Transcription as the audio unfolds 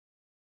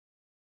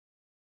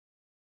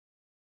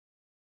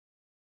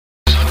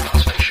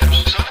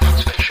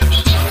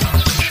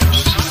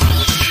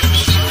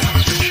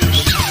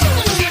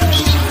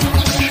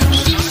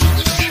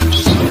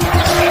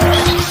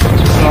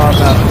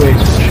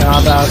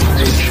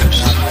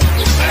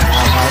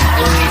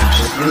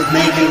With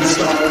making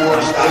Star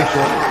Wars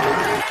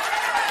doctrine.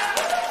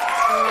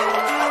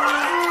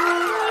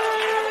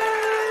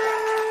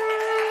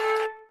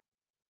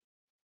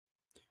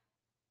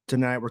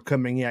 Tonight we're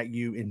coming at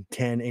you in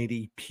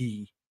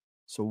 1080p,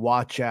 so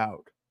watch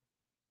out.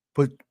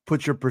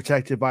 Put your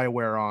protective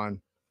eyewear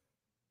on.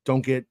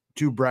 Don't get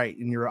too bright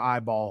in your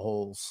eyeball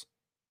holes,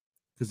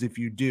 because if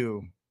you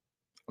do,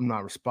 I'm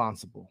not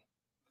responsible.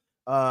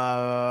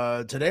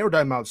 Today we're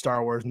talking about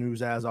Star Wars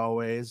news as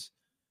always.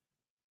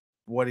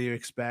 What do you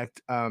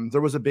expect?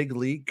 There was a big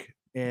leak,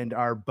 and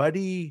there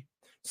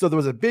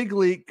was a big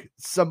leak.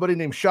 Somebody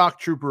named Shock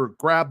Trooper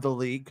grabbed the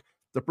leak.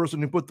 The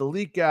person who put the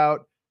leak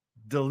out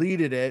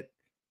deleted it.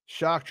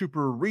 Shock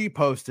Trooper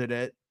reposted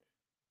it.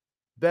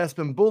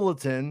 Bespin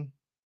Bulletin,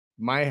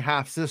 my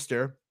half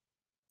sister,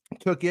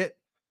 took it,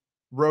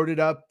 wrote it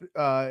up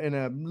in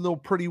a little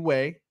pretty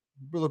way,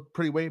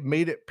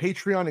 made it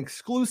Patreon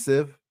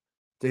exclusive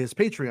to his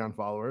Patreon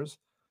followers.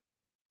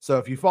 So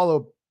if you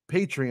follow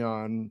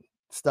Patreon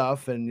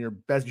stuff and you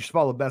should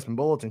follow Bespin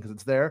Bulletin because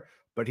it's there.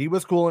 But he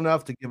was cool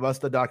enough to give us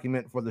the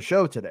document for the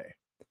show today,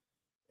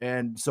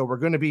 and so we're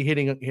going to be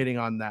hitting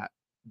on that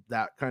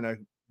kind of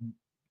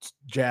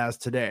jazz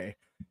today.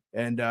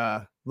 And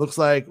looks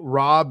like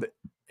Rob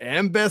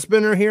and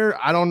Bespin are here.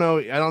 I don't know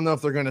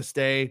if they're going to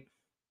stay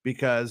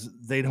because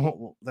they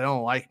don't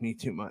like me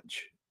too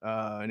much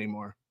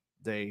anymore.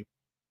 They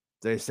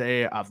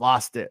say I've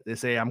lost it. They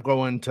say I'm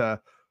going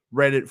to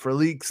Reddit for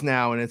leaks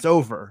now and it's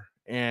over.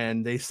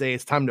 And they say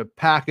it's time to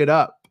pack it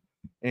up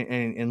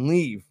and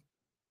leave.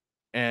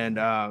 And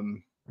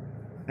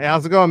hey,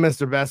 how's it going,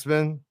 Mr.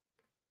 Bespin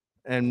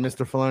and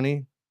Mr.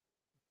 Filoni?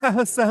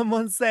 Oh,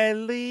 someone said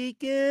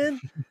leaking.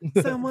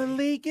 Someone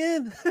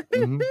leaking.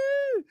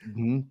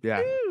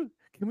 Yeah.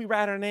 Can we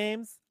write our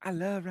names? I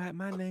love writing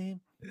my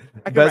name.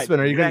 Bespin,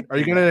 are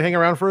you gonna hang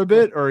around for a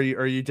bit, or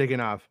are you taking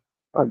off?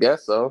 I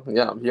guess so.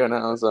 Yeah, I'm here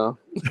now. So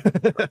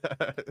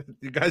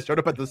you guys showed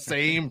up at the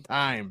same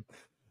time.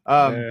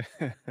 But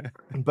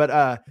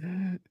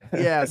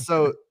yeah.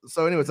 So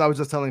anyways, I was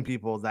just telling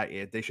people that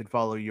they should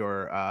follow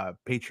your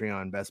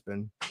Patreon,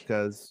 Bespin,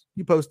 because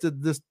you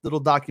posted this little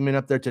document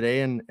up there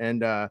today,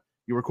 and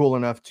you were cool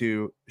enough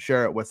to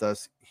share it with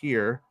us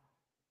here.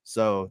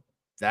 So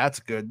that's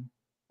good.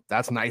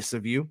 That's nice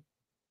of you.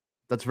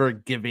 That's very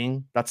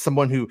giving. That's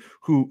someone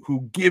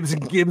who gives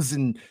and gives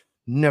and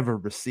never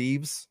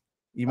receives.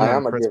 Even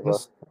on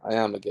Christmas. I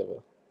am a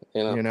giver.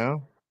 You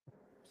know.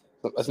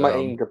 That's my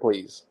aim to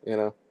please. I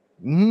don't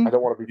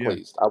want to be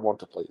pleased. I want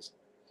to please.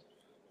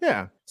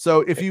 Yeah.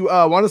 So if you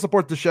want to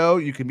support the show,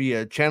 you can be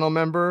a channel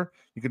member.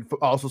 You can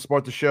also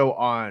support the show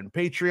on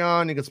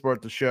Patreon. You can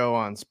support the show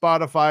on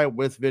Spotify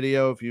with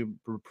video if you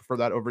prefer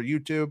that over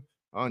YouTube,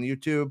 on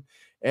YouTube.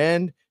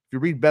 And if you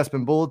read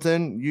Bespin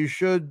Bulletin, you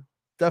should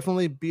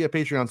definitely be a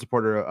Patreon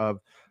supporter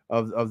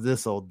of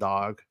this old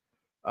dog.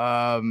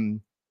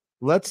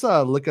 Let's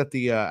look at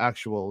the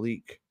actual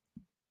leak,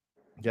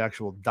 the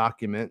actual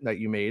document that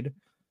you made.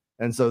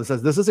 And so it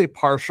says, this is a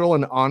partial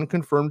and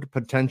unconfirmed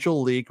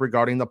potential leak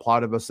regarding the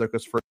plot of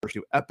Ahsoka's first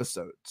 2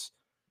 episodes.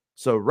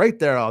 So right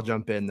there, I'll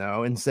jump in,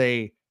 though, and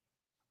say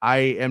I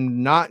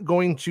am not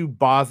going to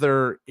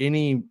bother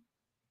any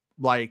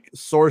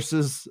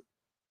sources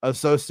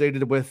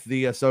associated with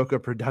the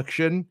Ahsoka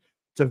production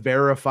to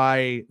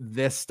verify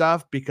this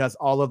stuff, because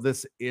all of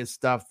this is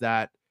stuff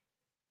that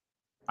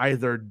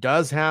either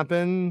does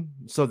happen,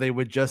 so they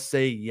would just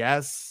say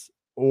yes,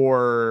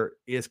 or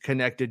is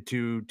connected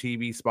to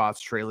TV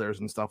spots, trailers,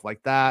 and stuff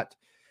like that.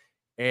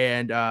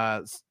 And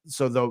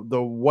so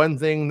the one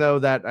thing, though,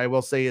 that I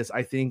will say is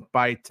I think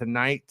by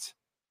tonight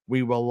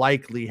we will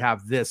likely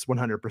have this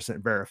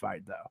 100%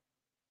 verified, though.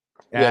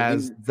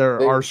 As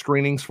there are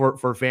screenings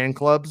for fan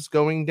clubs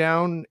going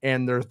down,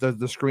 and there's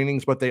the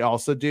screenings. What they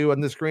also do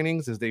on the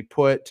screenings is they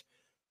put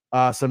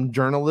some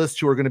journalists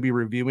who are going to be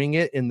reviewing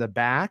it in the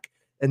back,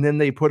 and then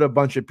they put a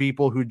bunch of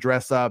people who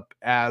dress up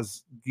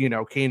as,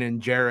 Kanan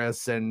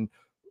Jarrus and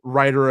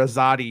Ryder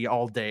Azadi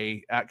all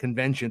day at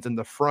conventions in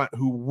the front,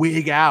 who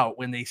wig out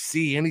when they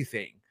see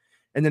anything.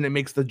 And then it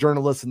makes the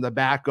journalists in the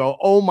back go,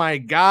 oh my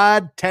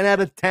God, 10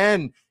 out of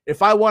 10.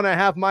 If I want to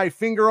have my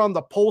finger on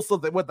the pulse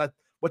of what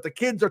the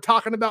kids are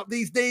talking about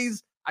these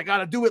days, I got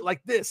to do it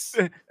like this.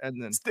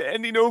 And then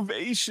standing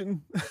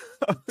ovation.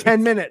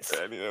 10 minutes.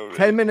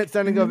 10 minutes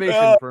standing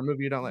ovation for a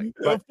movie you don't like.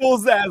 But full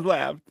Zaz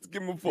laugh.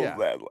 Give him a full Zaz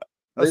laugh.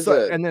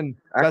 And then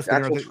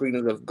actual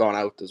screeners have gone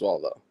out as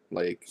well, though.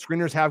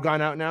 Screeners have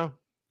gone out now?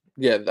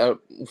 Yeah,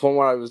 from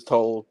what I was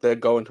told, they're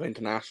going to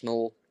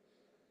international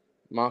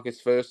markets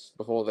first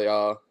before they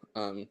are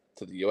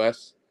to the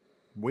US.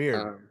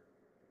 Weird.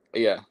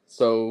 Yeah,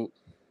 so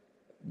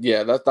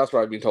yeah, that's what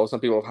I've been told. Some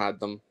people have had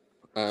them.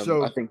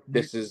 So I think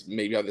this is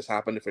maybe how this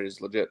happened, if it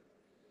is legit.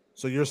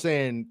 So you're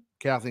saying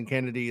Kathleen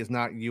Kennedy is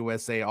not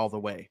USA all the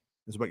way,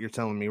 is what you're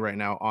telling me right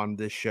now on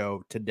this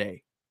show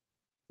today.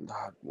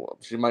 Well,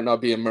 she might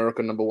not be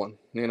America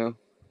 #1,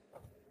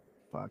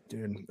 Fuck,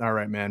 dude. All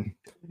right, man.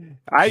 You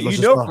Let's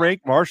know just,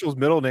 Frank Marshall's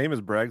middle name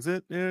is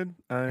Brexit, dude.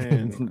 I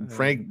mean,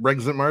 Frank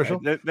Brexit Marshall.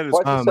 that is Why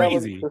she selling?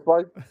 crazy.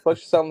 Why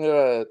she selling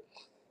her a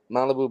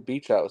Malibu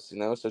beach house? You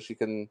know, so she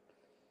can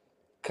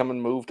come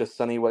and move to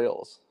sunny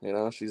Wales. You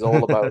know, she's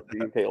all about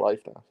the UK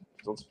life now.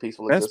 She wants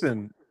peaceful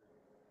existence.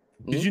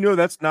 Bespin, did you know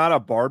that's not a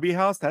Barbie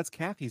house? That's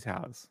Kathy's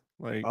house.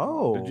 Like,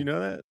 did you know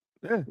that?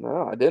 Yeah.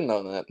 No, I didn't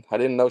know that. I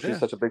didn't know she's Yeah.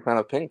 such a big fan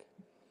of pink.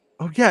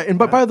 Oh yeah, and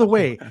but by the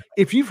way,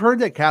 if you've heard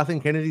that Kathleen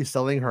Kennedy's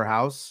selling her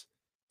house,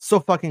 so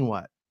fucking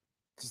what?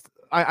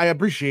 I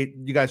appreciate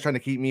you guys trying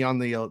to keep me on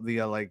the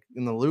like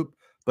in the loop,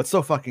 but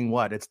so fucking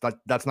what?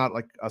 That's not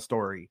like a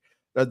story.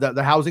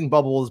 The housing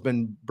bubble has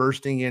been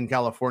bursting in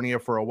California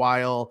for a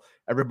while.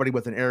 Everybody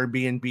with an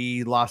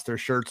Airbnb lost their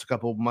shirts a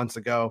couple months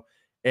ago,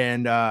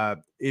 and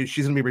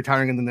she's gonna be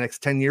retiring in the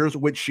next 10 years,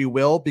 which she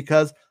will,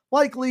 because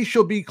likely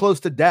she'll be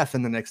close to death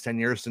in the next 10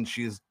 years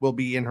since will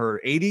be in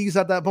her 80s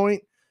at that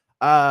point.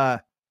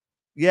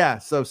 Yeah,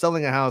 so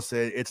selling a house,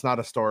 it's not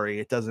a story.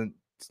 It doesn't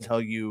tell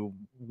you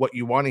what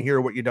you want to hear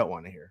or what you don't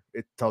want to hear.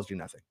 It tells you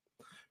nothing.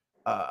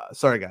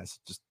 Sorry guys,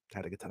 just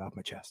had to get that off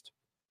my chest.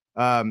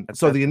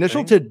 So the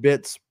initial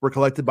tidbits were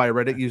collected by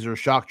Reddit user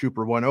Shock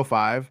Trooper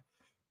 105,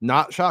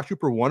 not Shock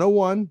Trooper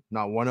 101,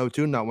 not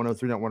 102, not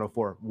 103, not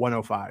 104,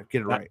 105.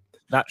 Get it right.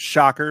 Not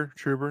Shocker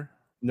Trooper.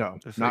 No,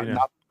 not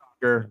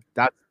Shocker.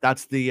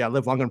 That's the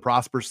live long and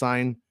prosper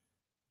sign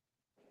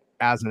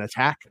as an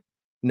attack.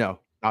 No,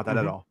 not that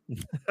at all.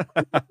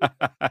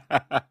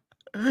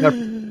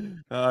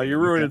 You're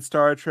ruining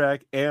Star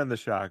Trek and the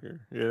Shocker,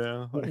 you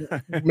know.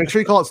 Make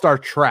sure you call it Star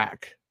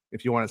Trek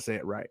if you want to say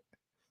it right.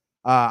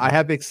 I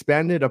have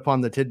expanded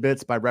upon the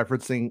tidbits by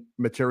referencing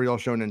material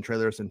shown in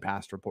trailers and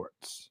past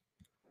reports.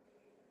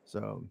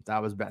 So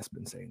that was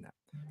Bespin saying that.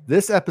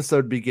 This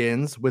episode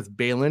begins with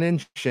Balin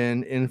and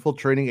Shin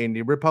infiltrating a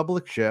New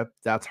Republic ship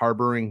that's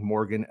harboring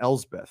Morgan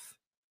Elsbeth,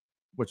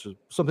 which is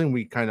something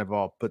we kind of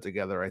all put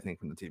together, I think,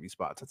 from the TV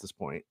spots at this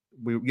point.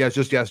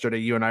 Just yesterday,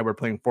 you and I were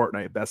playing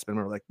Fortnite at Bespin.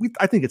 We were like,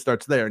 I think it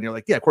starts there. And you're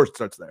like, yeah, of course it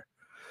starts there.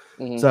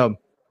 Mm-hmm. So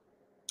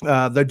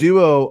the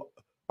duo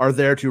are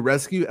there to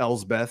rescue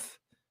Elsbeth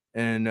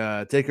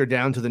and take her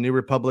down to the New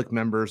Republic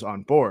members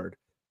on board.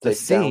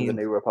 Take down the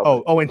New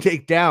Republic. And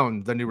take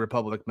down the New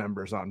Republic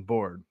members on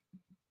board.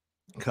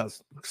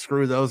 Because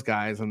screw those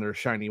guys and their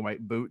shiny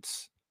white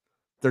boots,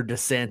 their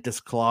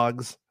DeSantis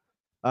clogs.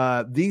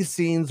 These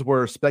scenes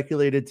were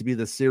speculated to be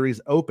the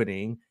series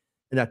opening,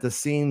 and that the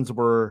scenes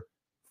were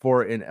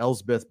for an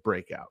Elsbeth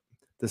breakout.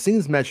 The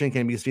scenes mentioned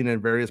can be seen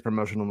in various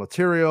promotional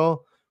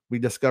material. We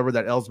discovered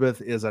that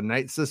Elsbeth is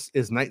Night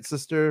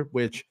Sister,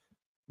 which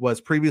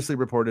was previously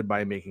reported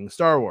by Making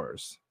Star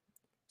Wars.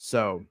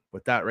 So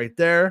with that right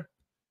there,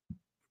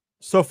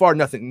 so far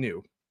nothing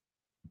new.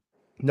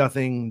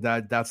 Nothing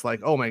that's like,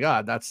 oh my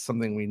god, that's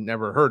something we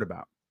never heard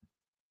about,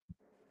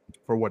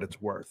 for what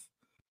it's worth.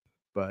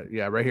 But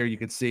yeah, right here you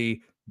can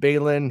see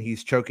Balin.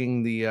 He's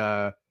choking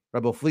the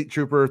Rebel Fleet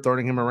Trooper,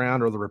 throwing him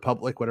around, or the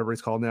Republic, whatever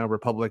he's called now,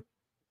 Republic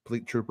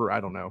Fleet Trooper.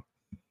 I don't know.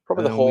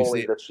 Probably the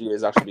Holy that she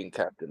is actually being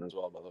captain as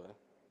well, by the way.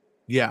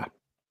 Yeah.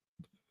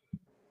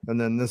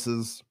 And then this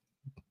is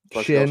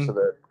Shin. Goes to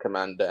the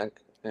command deck.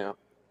 Yeah.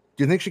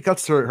 Do you think she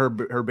cuts her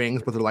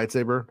bangs with her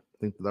lightsaber? I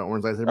think that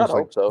orange lightsaber. I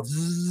hope so.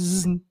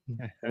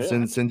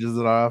 Singes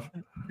it off.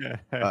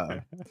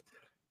 All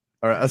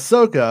right,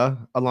 Ahsoka,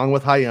 along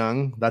with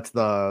Hyung, that's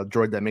the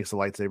droid that makes the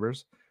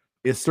lightsabers,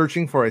 is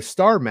searching for a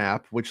star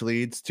map which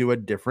leads to a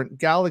different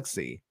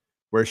galaxy,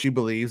 where she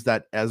believes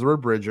that Ezra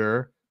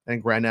Bridger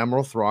and Grand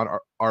Admiral Thrawn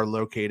are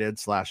located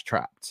 /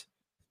 trapped.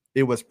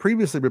 It was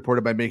previously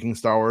reported by Making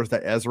Star Wars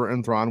that Ezra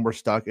and Thrawn were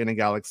stuck in a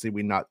galaxy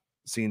we'd not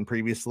seen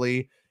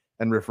previously,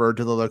 and referred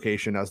to the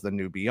location as the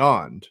New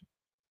Beyond.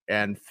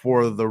 And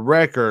for the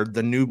record,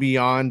 the New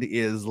Beyond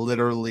is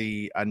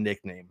literally a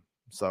nickname.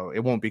 So it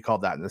won't be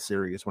called that in the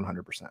series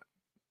 100%.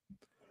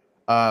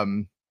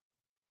 And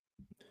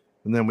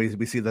then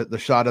we see the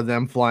shot of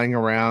them flying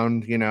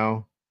around, you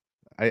know.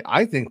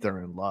 I think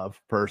they're in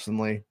love,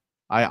 personally.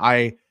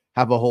 I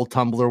have a whole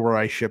Tumblr where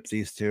I ship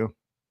these two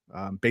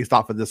based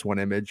off of this one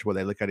image where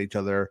they look at each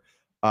other,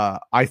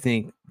 I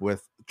think,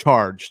 with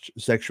charged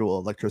sexual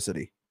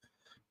electricity,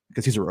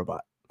 because he's a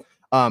robot.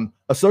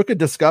 Ahsoka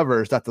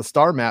discovers that the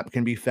star map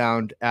can be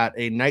found at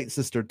a Night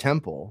Sister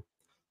temple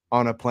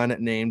on a planet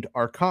named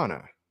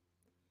Arcana.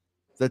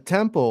 The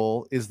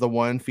temple is the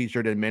one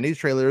featured in many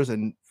trailers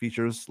and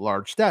features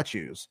large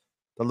statues.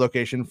 The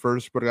location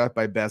first put out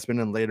by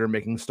Bespin and later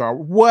Making Star.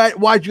 What?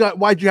 Why'd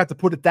you have to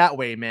put it that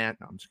way, man?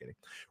 No, I'm just kidding.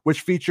 Which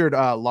featured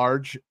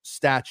large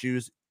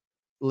statues,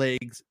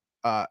 legs.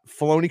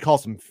 Filoni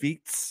calls them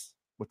feets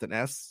with an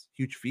S.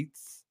 Huge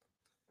feets.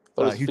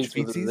 Huge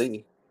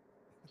feetsies.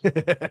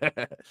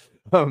 Here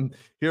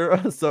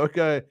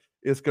Ahsoka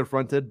is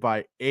confronted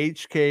by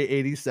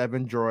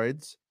HK-87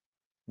 droids,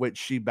 which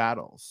she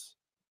battles.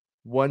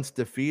 Once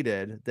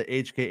defeated, the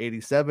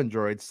HK-87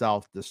 droid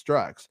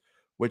self-destructs,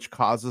 which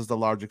causes the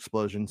large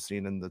explosion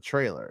seen in the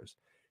trailers.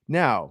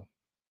 Now,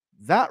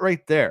 that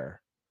right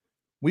there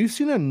we've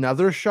seen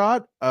another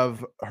shot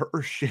of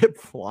her ship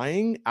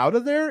flying out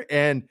of there,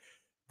 and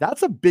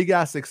that's a big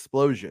ass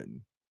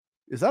explosion.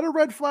 Is that a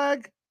red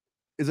flag?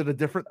 Is it a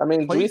different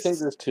place? Do we think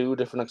there's 2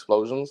 different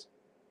explosions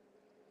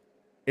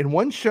in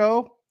one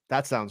show?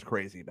 That sounds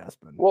crazy,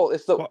 Bespin. Well,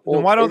 it's the.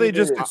 Then why don't they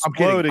just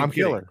explode I'm and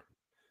kill kidding. her?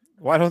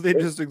 Why don't they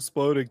just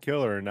explode and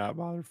kill her and not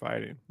bother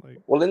fighting?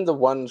 Well, in the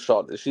one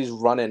shot, she's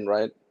running,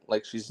 right?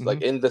 Like she's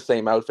like in the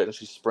same outfit and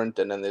she's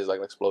sprinting, and there's like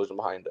an explosion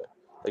behind her.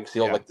 Like you see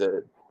all like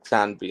the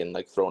sand being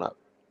like thrown up.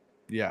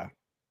 Yeah.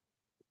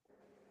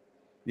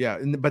 Yeah,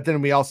 but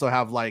then we also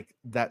have like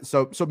that.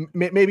 So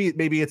maybe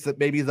it's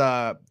maybe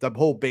the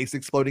whole base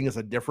exploding is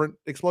a different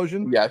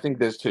explosion. Yeah, I think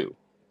there's 2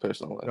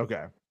 personally.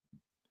 Okay.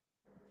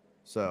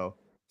 So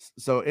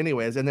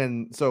anyways, and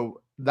then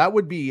so that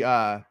would be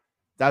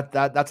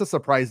that's a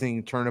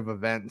surprising turn of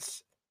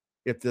events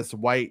if this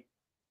white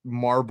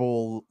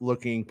marble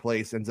looking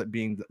place ends up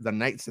being the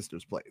Night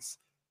Sisters place.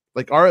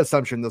 Like our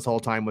assumption this whole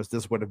time was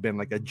this would have been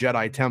like a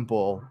Jedi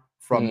temple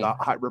from the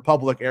High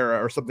Republic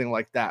era or something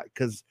like that,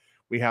 because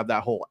we have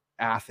that whole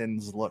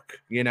Athens look,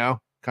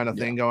 kind of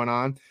thing going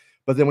on.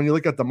 But then when you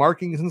look at the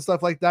markings and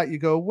stuff like that, you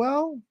go,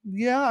 well,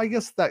 yeah, I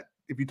guess that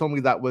if you told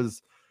me that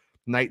was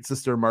Night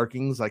Sister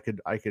markings, I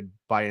could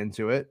buy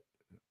into it.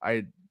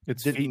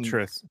 It's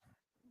Featress.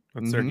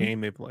 That's their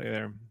game they play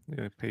there.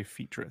 They pay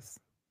Featress.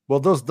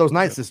 Well, those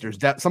Night Sisters,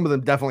 some of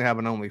them definitely have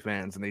an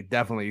OnlyFans, and they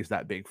definitely use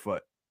that big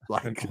foot.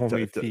 Like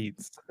only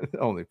feeds,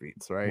 only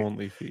feeds, right?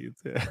 Only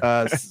feeds.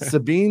 Yeah.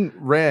 Sabine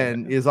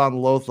Wren is on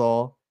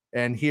Lothal,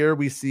 and here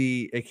we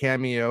see a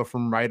cameo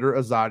from Ryder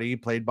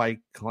Azadi, played by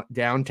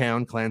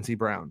Downtown Clancy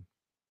Brown.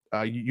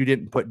 You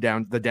didn't put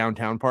down the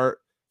downtown part,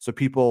 so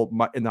people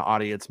in the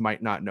audience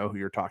might not know who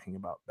you're talking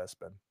about,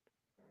 Bespin.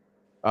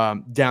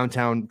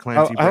 Downtown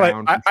Clancy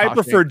Brown. I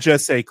prefer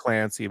just say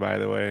Clancy, by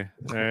the way.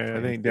 I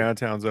think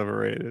Downtown's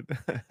overrated.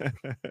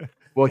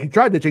 Well, he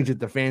tried to change it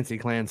to Fancy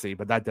Clancy,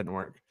 but that didn't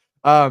work.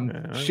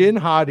 Shin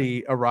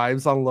Hati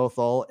arrives on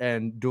Lothal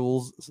and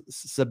duels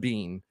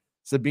Sabine.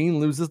 Sabine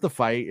loses the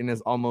fight and is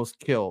almost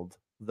killed,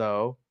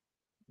 though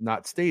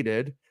not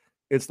stated.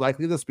 It's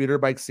likely the speeder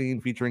bike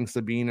scene featuring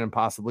Sabine and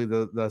possibly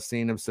the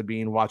scene of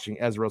Sabine watching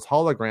Ezra's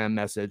hologram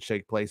message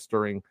take place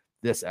during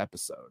this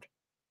episode.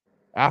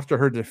 After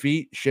her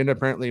defeat, Shin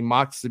apparently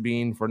mocked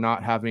Sabine for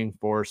not having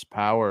Force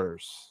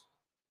powers.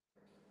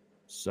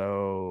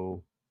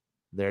 So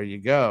there you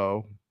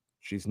go.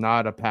 She's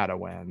not a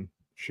Padawan.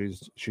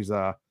 She's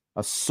a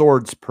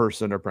swords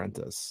person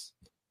apprentice.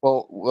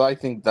 Well, I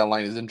think that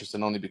line is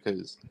interesting only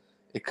because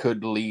it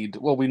could lead.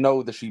 Well, we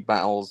know that she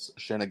battles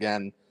Shin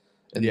again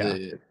in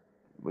the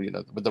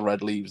with the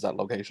red leaves, that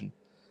location.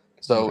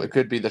 So it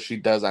could be that she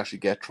does actually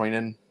get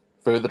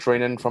further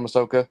training from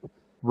Ahsoka.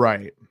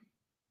 Right.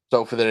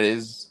 So if there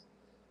is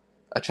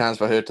a chance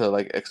for her to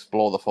like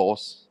explore the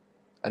Force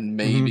and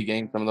maybe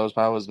gain some of those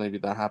powers, maybe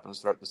that happens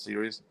throughout the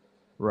series.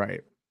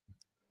 Right.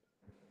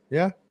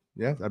 Yeah.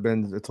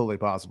 It's totally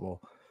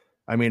possible.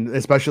 I mean,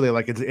 especially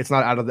like it's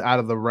not out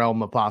of the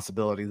realm of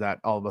possibility that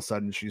all of a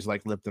sudden she's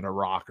like lifting a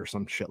rock or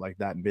some shit like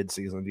that mid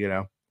season,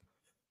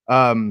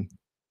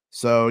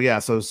 So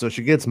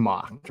she gets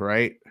mocked,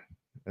 right?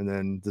 And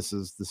then this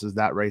is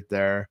that right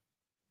there.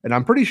 And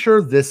I'm pretty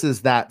sure this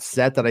is that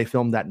set that I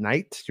filmed that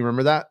night. Do you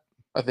remember that?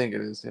 I think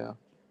it is, yeah.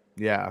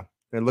 Yeah.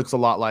 It looks a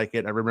lot like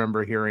it. I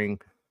remember hearing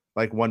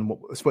like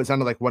it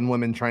sounded like one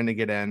woman trying to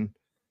get in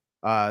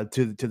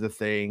to the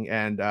thing,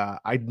 and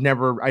I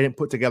didn't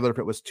put together if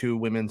it was 2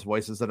 women's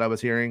voices that I was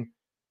hearing.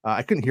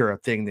 I couldn't hear a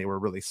thing they were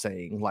really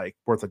saying, like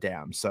worth a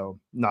damn. So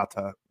I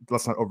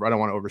don't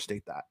want to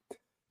overstate that,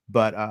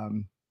 but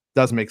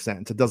does make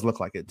sense. It does look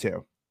like it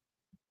too.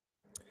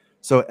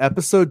 So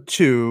episode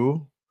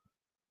 2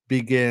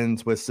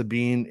 begins with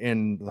Sabine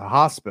in the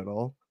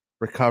hospital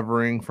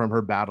recovering from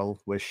her battle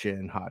with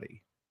Shin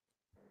Hati.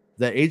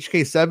 The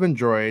HK7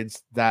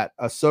 droids that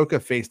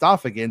Ahsoka faced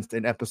off against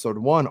in episode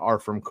 1 are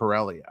from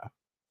Corellia.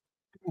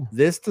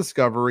 This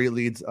discovery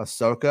leads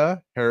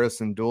Ahsoka,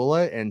 Harrison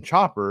Dula, and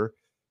Chopper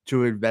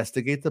to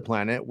investigate the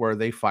planet, where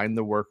they find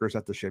the workers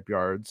at the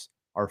shipyards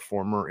are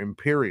former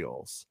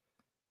Imperials.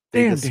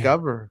 They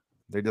discover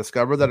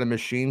that a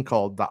machine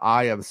called the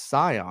Eye of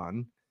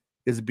Sion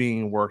is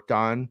being worked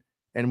on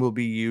and will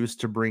be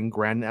used to bring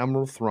Grand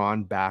Admiral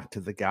Thrawn back to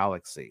the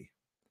galaxy.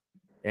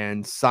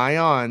 And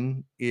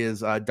Sion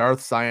is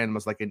Darth Sion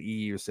was like an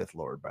EU Sith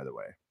Lord, by the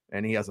way,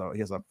 and he has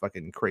a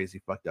fucking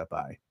crazy fucked up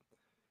eye.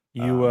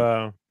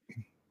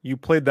 You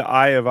played the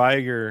Eye of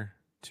Iger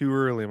too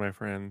early, my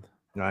friend.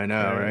 I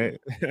know, right?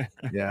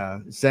 Yeah.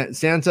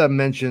 Santa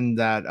mentioned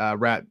that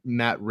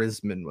Matt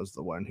Risman was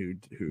the one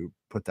who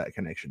put that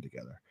connection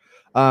together.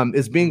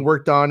 Is being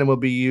worked on and will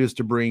be used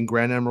to bring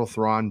Grand Admiral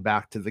Thrawn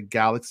back to the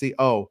galaxy.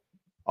 Oh,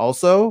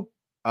 also,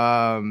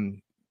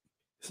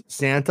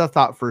 Santa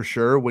thought for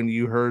sure when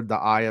you heard the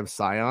Eye of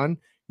Sion,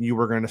 you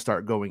were going to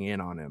start going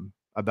in on him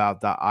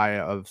about the Eye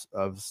of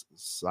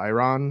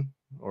Sauron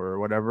or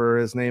whatever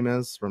his name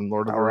is from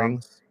Lord of the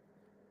Rings.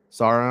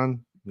 Sauron.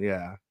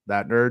 Yeah,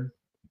 that nerd.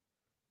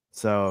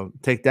 So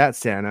take that,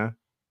 Santa.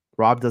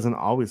 Rob doesn't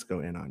always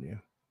go in on you.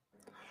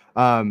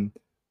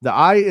 The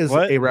eye is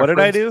what? a reference. What did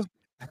I do?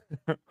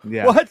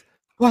 Yeah.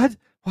 What?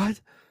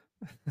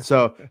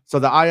 So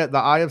the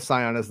eye of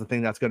Sion is the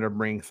thing that's going to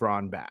bring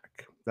Thrawn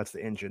back. That's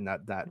the engine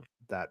that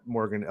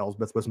Morgan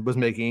Elsbeth was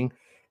making,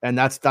 and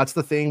that's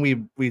the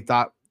thing we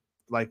thought,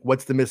 like,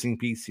 what's the missing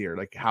piece here?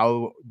 Like,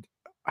 how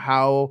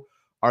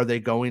are they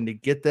going to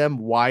get them?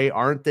 Why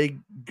aren't they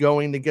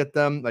going to get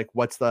them? Like,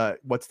 what's the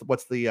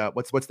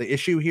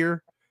issue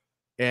here?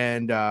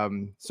 And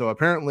so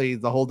apparently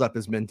the holdup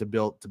has been to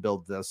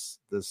build this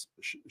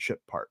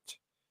ship part,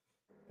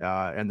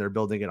 and they're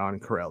building it on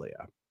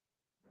Corellia.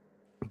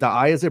 The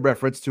eye is a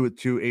reference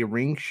to a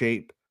ring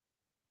shape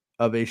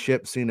of a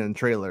ship seen in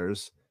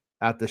trailers.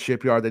 At the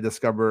shipyard, they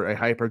discover a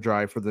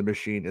hyperdrive for the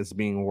machine is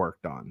being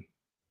worked on.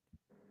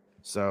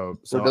 So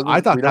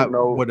I thought that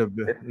would have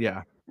been,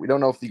 yeah. We don't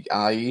know if the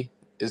eye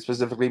is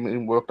specifically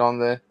being worked on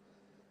there.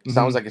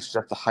 Sounds like it's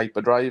just the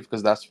hyperdrive,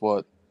 because that's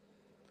what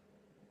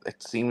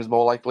it seems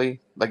more likely.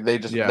 Like they're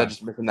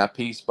just missing that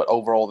piece, but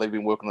overall they've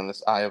been working on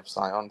this Eye of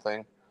Sion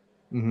thing.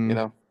 You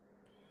know.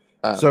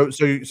 So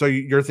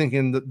you're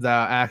thinking that the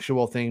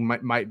actual thing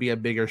might be a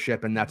bigger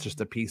ship, and that's just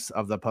a piece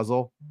of the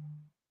puzzle?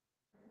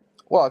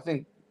 Well, I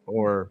think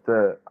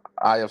the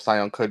Eye of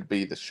Sion could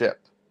be the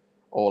ship,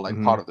 or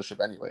like part of the ship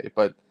anyway.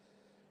 But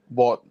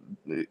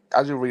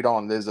as you read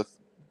on,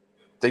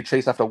 they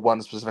chase after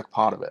one specific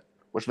part of it,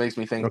 which makes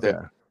me think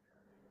that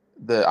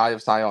the Eye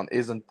of Sion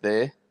isn't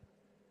there.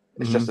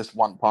 It's just this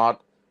one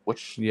part,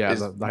 which is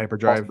the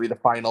hyperdrive, possibly the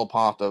final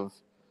part of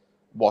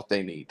what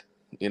they need.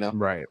 You know,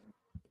 right?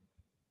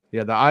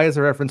 Yeah, the eye is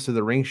a reference to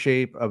the ring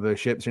shape of a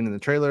ship seen in the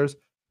trailers.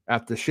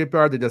 At the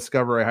shipyard, they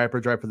discover a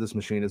hyperdrive for this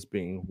machine is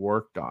being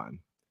worked on.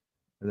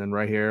 And then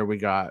right here we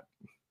got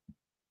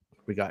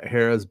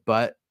Hera's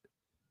butt,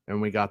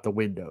 and we got the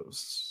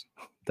windows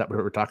that we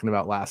were talking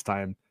about last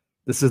time.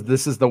 This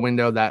is the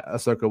window that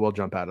Ahsoka will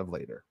jump out of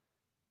later,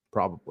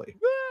 probably.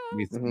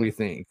 We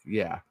think,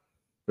 yeah.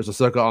 There's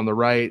Ahsoka on the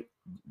right,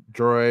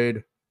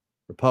 droid,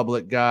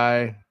 Republic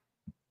guy.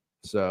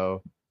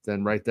 So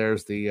then right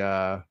there's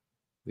the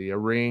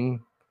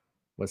ring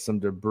with some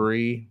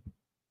debris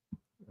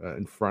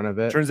in front of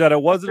it. Turns out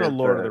it wasn't a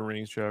Lord of the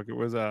Rings joke. It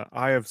was a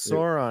Eye of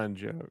Sauron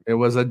joke. It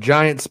was a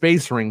giant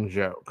space ring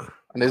joke.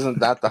 And isn't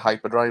that the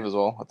hyperdrive as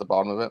well at the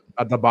bottom of it?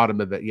 At the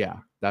bottom of it, yeah.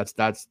 That's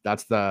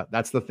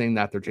the thing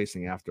that they're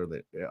chasing after.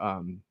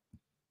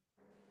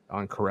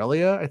 On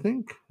Corellia, I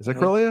think. Is it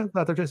Corellia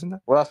that they're chasing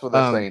that? Well, that's what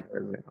they're saying.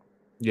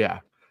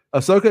 Yeah.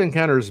 Ahsoka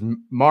encounters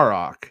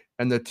Marok,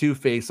 and the two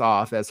face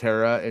off as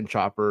Hera and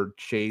Chopper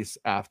chase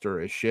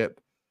after a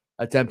ship,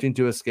 attempting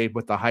to escape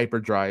with the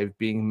hyperdrive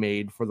being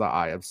made for the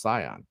Eye of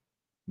Sion.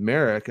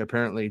 Merrick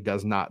apparently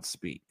does not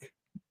speak.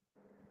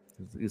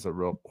 He's a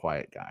real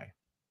quiet guy.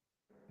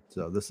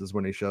 So this is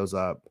when he shows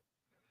up.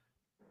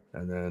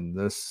 And then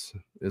this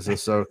is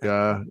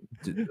Ahsoka.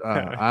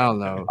 I don't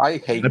know. I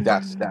hate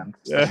that stance.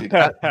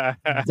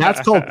 That's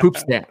called poop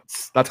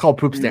stance. That's called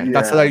poop stance. Yeah.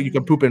 That's how you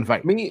can poop and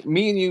fight. Me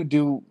and you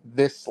do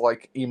this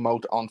like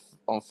emote on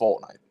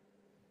Fortnite.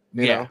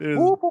 You know?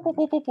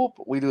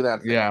 We do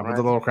that. Yeah, right? With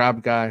the little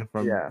crab guy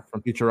from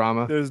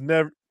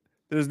Futurama.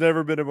 There's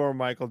never been a more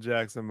Michael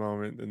Jackson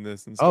moment than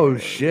this. Oh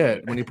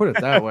shit! When you put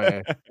it that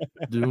way,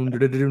 yeah,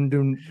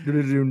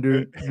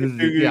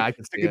 I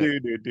can see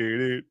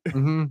it.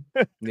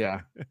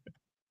 Yeah.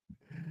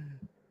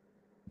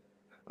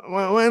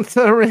 When's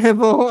the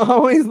rebel?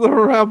 Always the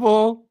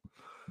rebel.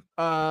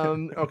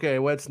 Okay,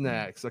 what's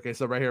next? Okay,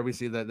 so right here we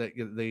see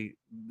the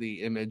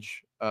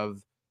image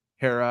of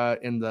Hera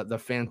in the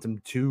Phantom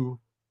 2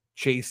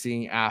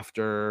 chasing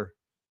after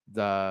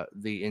the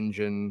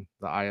engine,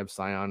 the Eye of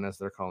Sion, as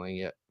they're calling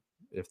it,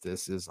 if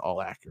this is all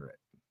accurate.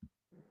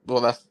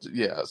 Well,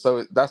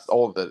 so that's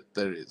all that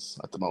there is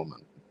at the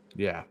moment.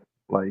 Yeah.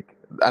 Like,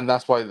 and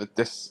that's why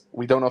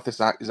we don't know if this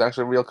is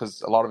actually real,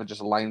 because a lot of it just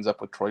lines up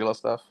with trailer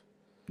stuff.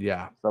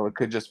 Yeah. So it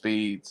could just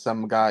be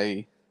some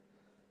guy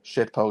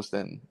shit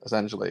posting,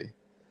 essentially.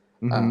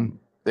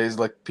 There's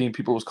like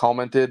people who's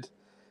commented,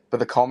 but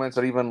the comments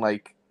are even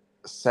like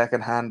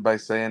secondhand by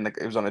saying, like,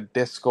 it was on a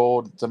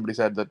Discord. Somebody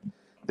said that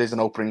there's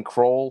an opening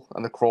crawl,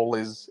 and the crawl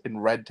is in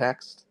red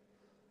text.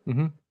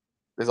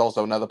 There's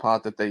also another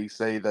part that they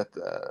say that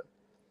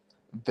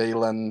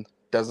Valen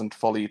doesn't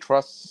fully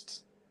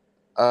trust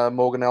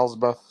Morgan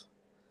Elsbeth,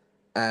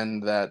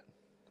 and that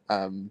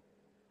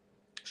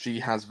she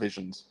has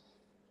visions.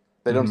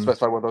 They don't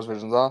specify what those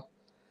visions are,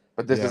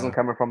 but this isn't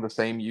coming from the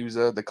same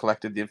user that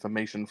collected the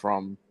information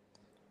from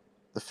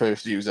the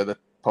first user that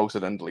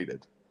posted and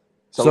deleted.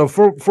 So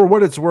for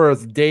what it's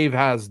worth, Dave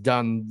has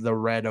done the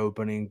red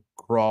opening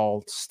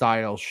crawl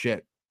style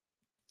shit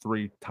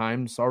 3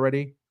 times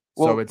already.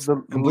 Well, so it's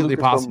completely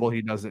possible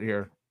he does it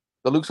here.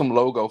 The Lucasfilm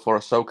logo for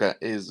Ahsoka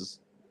is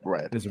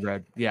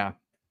red. Yeah.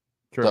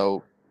 True.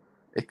 So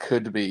it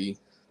could be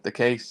the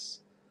case.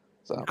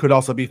 So it could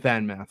also be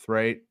fan math,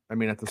 right? I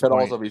mean, at this point. Could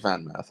also be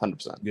fan math,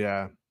 100%.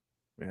 Yeah.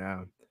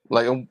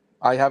 Like,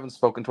 I haven't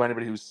spoken to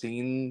anybody who's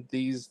seen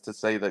these to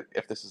say that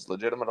if this is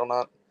legitimate or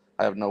not.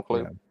 I have no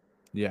clue.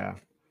 Yeah.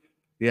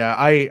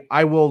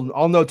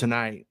 I'll know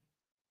tonight.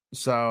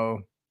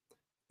 So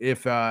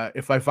if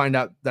I find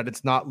out that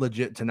it's not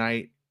legit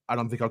tonight, I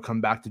don't think I'll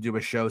come back to do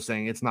a show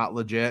saying it's not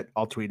legit.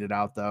 I'll tweet it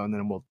out though, and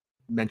then we'll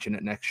mention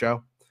it next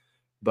show.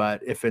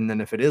 But if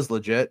it is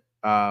legit,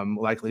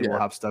 likely we'll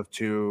have stuff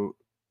to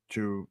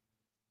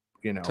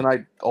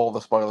tonight. All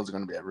the spoilers are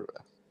going to be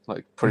everywhere,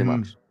 like pretty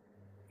much.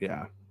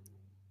 Yeah,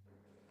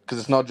 because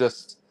it's not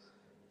just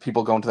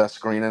people going to that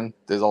screening.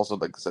 There's also,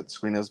 like I said,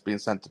 screeners being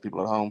sent to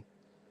people at home.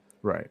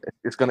 Right.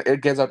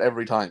 It gets out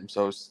every time,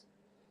 so it's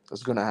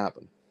gonna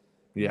happen.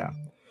 Yeah.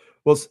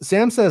 Well,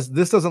 Sam says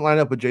this doesn't line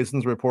up with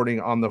Jason's reporting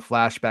on the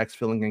flashbacks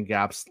filling in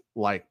gaps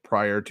like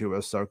prior to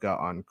Ahsoka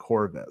on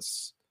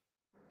Corvus.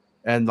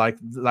 And like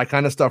that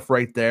kind of stuff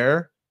right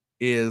there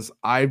is,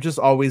 I've just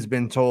always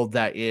been told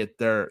that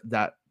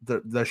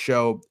the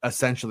show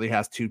essentially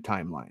has two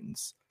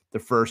timelines, the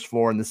first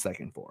 4 and the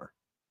second 4.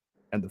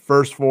 And the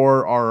first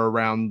 4 are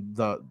around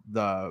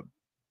the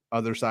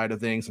other side of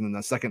things, and then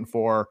the second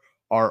 4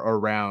 are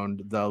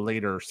around the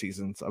later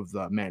seasons of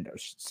the Mando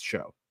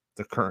show,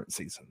 the current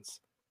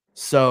seasons.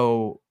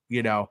 So,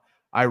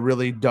 I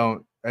really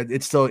don't.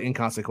 It's still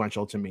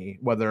inconsequential to me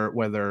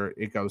whether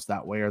it goes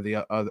that way or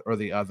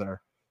the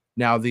other.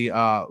 Now the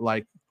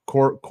like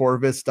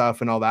Corvus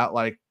stuff and all that,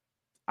 like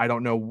I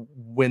don't know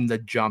when the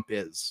jump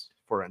is,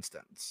 for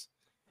instance.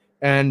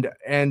 And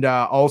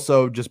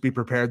also just be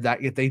prepared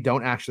that if they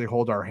don't actually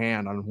hold our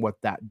hand on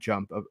what that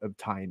jump of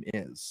time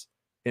is,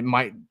 it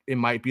might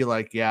be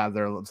like, it's a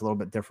little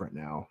bit different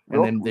now,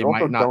 and then they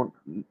might not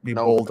be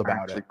bold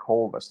about it.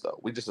 Corvus, though,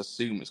 we just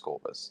assume it's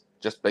Corvus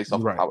just based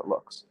off of how it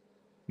looks.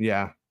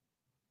 Yeah.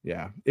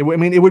 It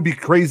would be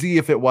crazy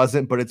if it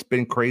wasn't, but it's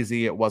been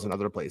crazy it wasn't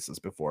other places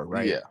before,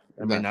 right? Yeah,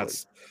 exactly. I mean,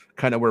 that's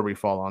kind of where we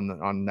fall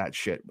on that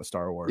shit with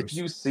Star Wars. If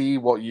you see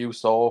what you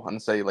saw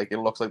and say like it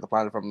looks like the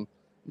planet from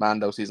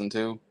Mando season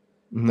 2,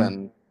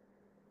 then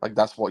like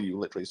that's what you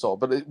literally saw.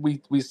 But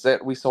we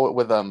saw it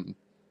with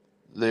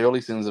the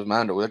early seasons of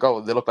Mando. We're like, oh,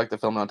 they look like they're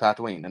filming on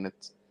Tatooine, and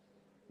it's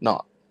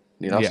not.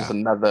 It's just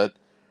another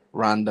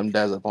random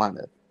desert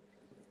planet.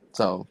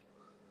 So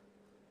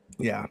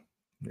yeah,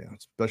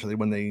 especially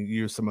when they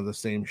use some of the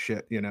same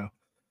shit, The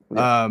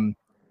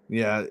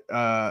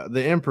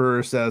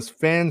Emperor says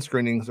fan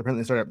screenings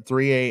apparently start at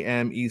 3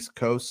 a.m. East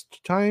Coast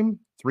time.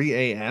 3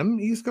 a.m.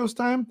 East Coast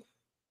time.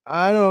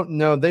 I don't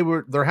know.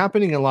 They're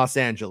happening in Los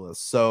Angeles,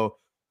 so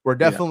we're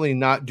definitely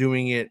not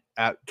doing it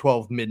at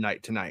 12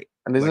 midnight tonight.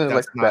 And isn't it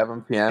like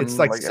 7 p.m.? It's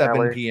like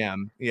 7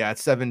 p.m. Yeah,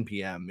 it's 7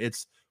 p.m.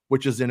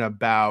 Which is in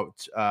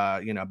about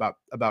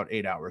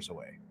 8 hours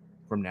away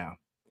from now.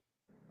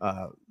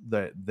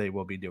 That they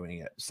will be doing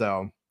it.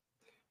 So,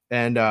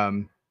 and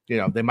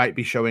they might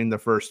be showing the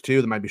first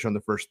 2. They might be showing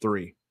the first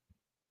 3.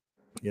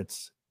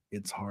 It's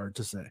hard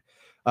to say.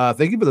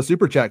 Thank you for the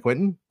super chat,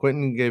 Quentin.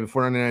 Quentin gave a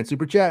 $4.99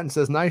 super chat and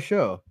says, "Nice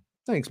show."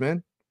 Thanks,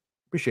 man.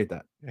 Appreciate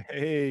that.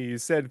 Hey, you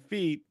said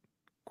feet,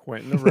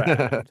 Quentin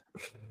arrived.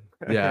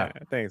 Yeah.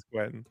 Thanks,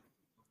 Quentin.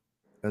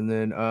 And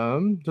then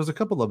there's a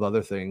couple of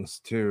other things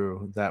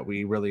too that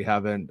we really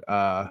haven't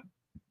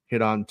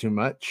hit on too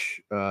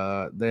much.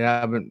 They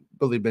haven't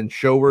really been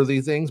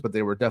show-worthy things, but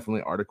they were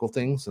definitely article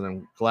things, and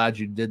I'm glad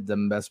you did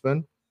them,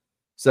 Bespin.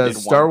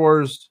 Says Star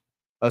Wars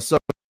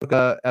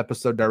Ahsoka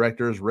episode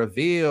directors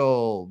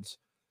revealed.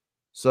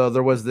 So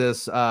there was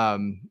this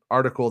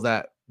article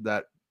that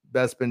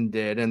Bespin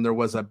did, and there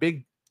was a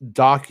big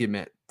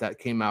document that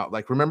came out.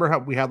 Like, remember how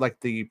we had like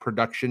the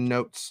production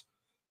notes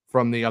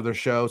from the other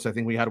shows? I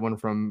think we had one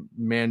from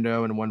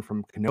Mando and one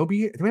from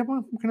Kenobi. Did we have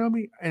one from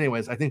Kenobi?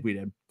 Anyways, I think we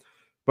did.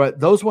 But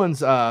those ones,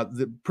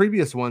 the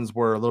previous ones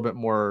were a little bit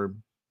more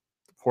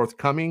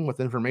forthcoming with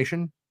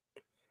information.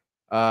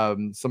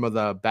 Some of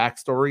the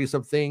backstories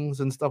of things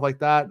and stuff like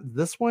that.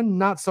 This one,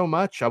 not so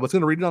much. I was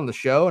going to read it on the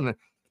show, and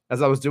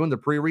as I was doing the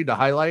pre-read to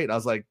highlight, I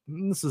was like,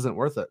 this isn't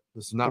worth it.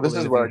 This is not. This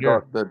is where I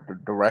got the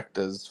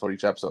directors for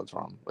each episode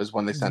from. Is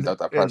when they sent out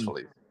that press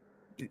release.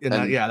 And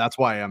that's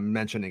why I'm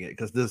mentioning it,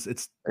 because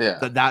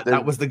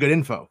that was the good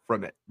info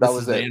from it. That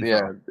was it.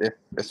 Yeah,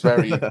 it's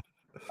very.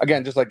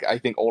 Again, just like I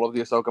think all of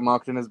the Ahsoka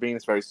marketing has been,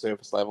 it's very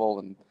surface level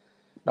and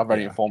not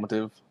very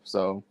informative.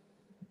 So,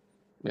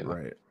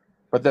 right.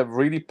 But they're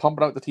really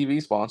pumping out the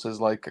TV sponsors,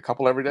 like a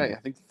couple every day. I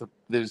think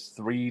there's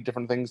 3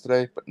 different things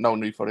today, but no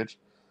new footage.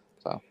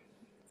 So,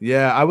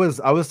 yeah, I was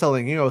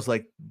telling you, I was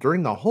like,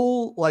 during the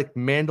whole like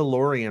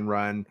Mandalorian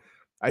run,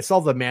 I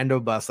saw the Mando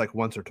bus like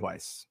once or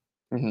twice.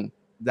 Mm-hmm.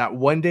 That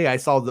one day I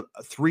saw the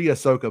 3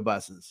 Ahsoka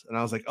buses, and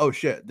I was like, oh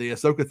shit, the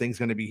Ahsoka thing's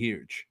going to be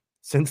huge.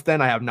 Since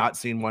then, I have not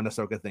seen one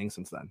Ahsoka thing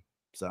since then.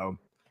 So,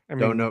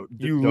 don't know.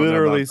 You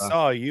literally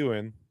saw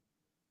Ewan,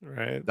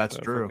 right? That's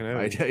true.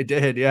 I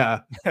did, yeah.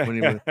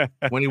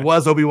 When he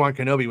was Obi-Wan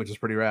Kenobi, which is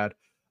pretty rad.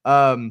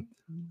 Star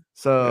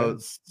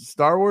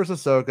Wars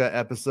Ahsoka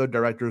episode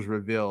directors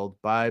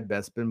revealed by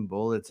Bespin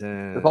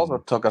Bulletin. It also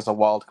took us a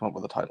while to come up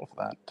with a title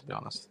for that, to be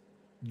honest.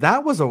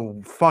 That was a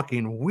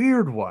fucking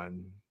weird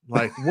one.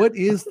 Like, what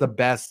is the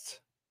best?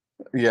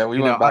 Yeah, we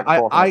went back and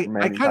forth. I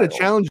kind of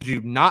challenged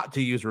you not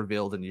to use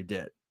revealed, and you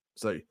did.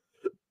 So,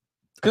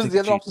 because the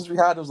other options we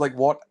had was like,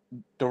 what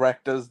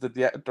directors did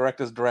the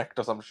directors direct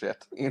or some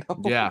shit,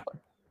 Yeah.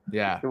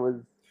 It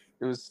was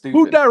It was stupid.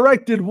 Who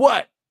directed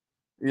what?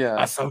 Yeah,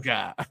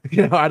 Ahsoka.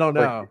 I don't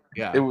know.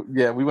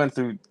 We went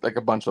through like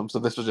a bunch of them, so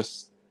this was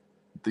just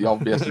the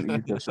obvious and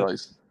easier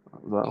choice.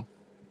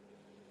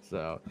 So,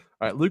 all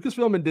right,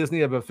 Lucasfilm and Disney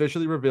have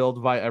officially revealed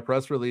via a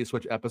press release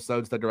which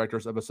episodes the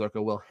directors of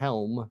Ahsoka will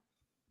helm.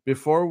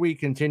 Before we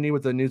continue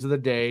with the news of the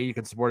day, you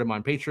can support him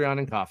on Patreon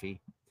and Coffee.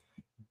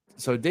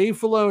 So Dave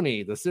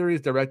Filoni, the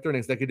series director and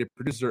executive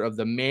producer of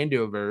the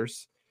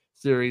Mandoverse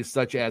series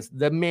such as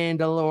The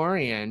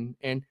Mandalorian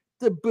and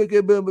The Book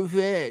of Boba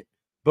Fett.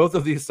 Both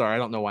of these, sorry, I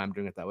don't know why I'm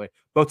doing it that way.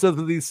 Both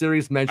of these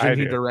series mentioned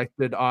he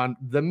directed on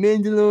The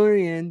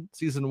Mandalorian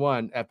Season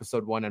 1,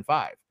 Episode 1 and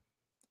 5.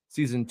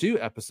 Season 2,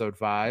 Episode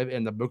 5,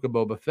 and The Book of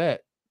Boba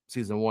Fett,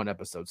 Season 1,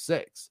 Episode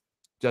 6.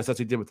 Just as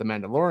he did with The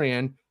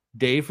Mandalorian,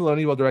 Dave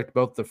Filoni will direct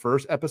both the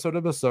first episode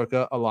of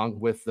Ahsoka along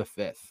with the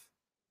 5th.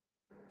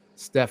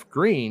 Steph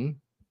Green,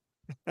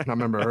 I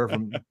remember her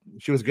from,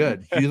 she was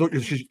good.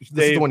 This is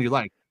the one you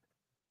like.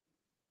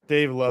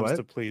 Dave loves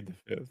to plead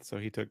the 5th, so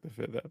he took the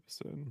 5th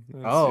episode.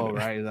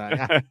 Right.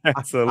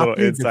 That's a little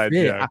inside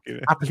joke.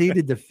 I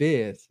pleaded the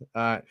 5th.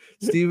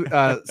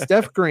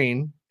 Steph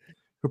Green,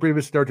 who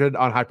previously started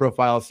on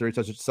high-profile series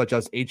such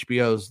as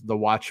HBO's The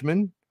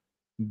Watchmen,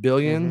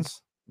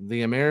 Billions,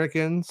 The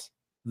Americans,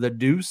 The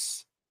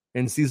Deuce,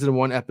 and Season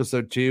 1,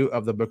 Episode 2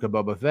 of The Book of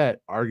Boba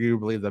Fett,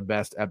 arguably the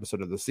best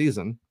episode of the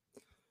season.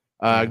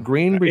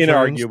 Green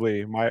returns...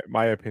 Inarguably,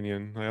 my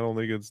opinion. I don't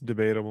think it's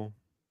debatable.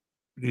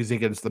 Do you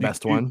think it's the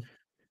best one?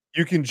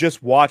 You can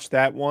just watch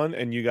that one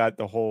and you got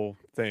the whole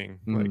thing.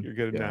 Like, you're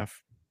good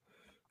enough.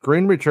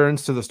 Green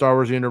returns to the Star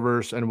Wars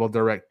universe and will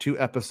direct 2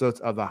 episodes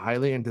of the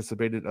highly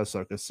anticipated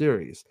Ahsoka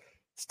series,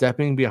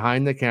 stepping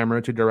behind the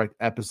camera to direct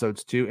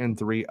episodes 2 and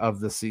 3 of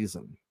the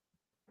season.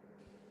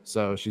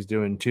 So she's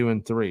doing 2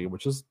 and 3,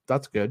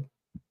 that's good.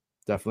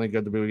 Definitely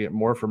good that we would get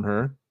more from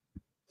her,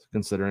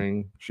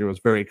 considering she was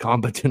very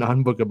competent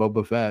on Book of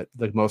Boba Fett,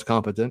 the most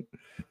competent.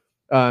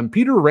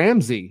 Peter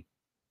Ramsey,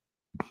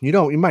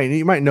 you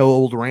might know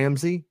old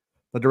Ramsey,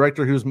 the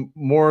director who's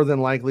more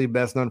than likely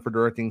best known for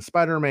directing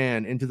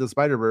Spider-Man Into the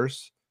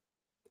Spider-Verse,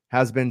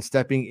 has been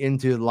stepping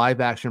into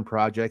live-action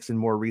projects in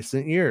more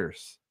recent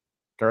years,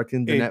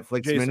 directing the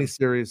Netflix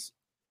miniseries.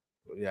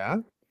 Yeah.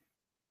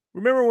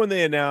 Remember when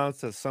they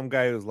announced that some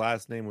guy whose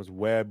last name was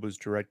Webb was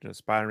directing a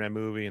Spider-Man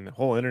movie and the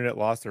whole internet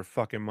lost their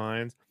fucking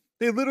minds?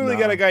 They literally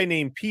got a guy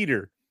named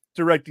Peter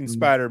directing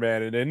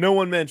Spider-Man, and no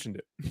one mentioned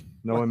it.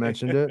 No one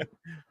mentioned it?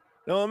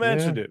 No one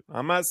mentioned it.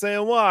 I'm not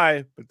saying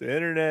why, but the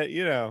internet,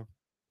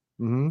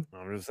 I'm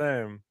just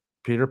saying.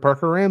 Peter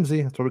Parker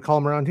Ramsey, that's what we call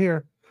him around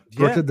here.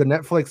 Directed the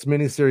Netflix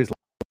miniseries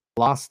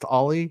Lost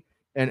Ollie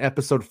and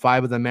episode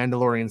 5 of The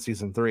Mandalorian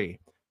Season 3.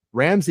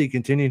 Ramsey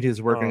continued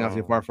his work in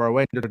Galaxy Far, Far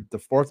Away into the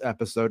 4th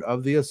episode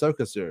of the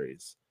Ahsoka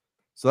series.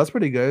 So that's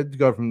pretty good to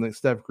go from the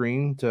Steph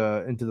Green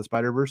to Into the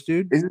Spider-Verse,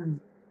 dude.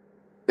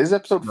 Is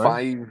episode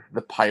 5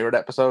 the pirate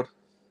episode?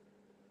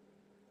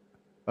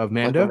 Of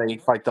Mando? Like when they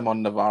fight them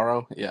on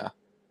Navarro? Yeah.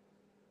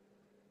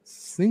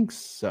 Think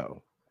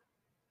so.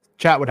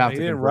 Chat would have to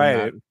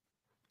confirm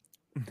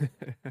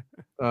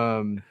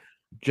that.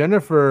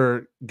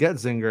 Jennifer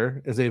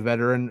Getzinger is a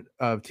veteran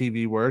of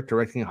TV work,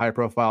 directing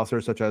high-profile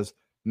series such as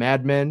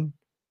Mad Men,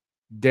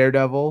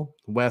 Daredevil,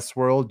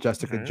 Westworld,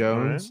 Jessica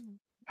Jones,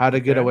 How to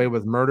Get Away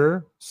with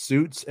Murder,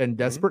 Suits, and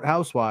Desperate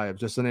Housewives,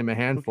 just to name a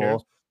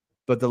handful.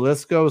 But the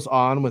list goes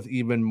on with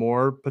even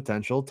more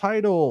potential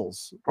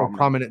titles,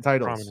 prominent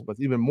titles,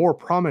 with even more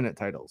prominent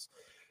titles.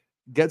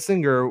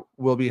 Getzinger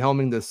will be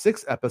helming the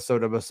 6th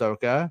episode of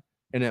Ahsoka,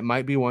 and it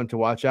might be one to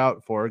watch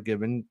out for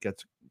given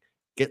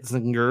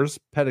Getzinger's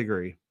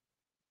pedigree.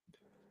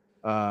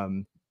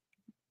 Jita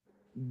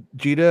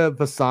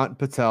Vasant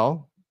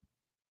Patel.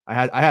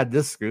 I had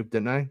this scoop,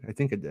 didn't I? I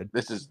think I did.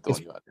 This is the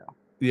one you had,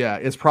 yeah.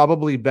 It's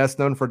probably best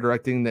known for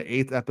directing the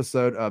 8th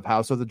episode of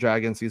House of the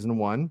Dragon Season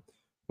 1,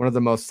 one of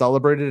the most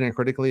celebrated and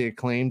critically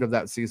acclaimed of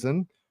that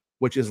season,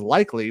 which is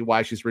likely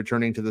why she's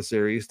returning to the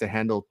series to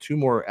handle 2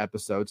 more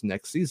episodes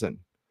next season.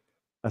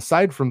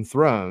 Aside from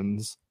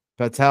Thrones,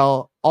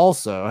 Patel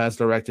also has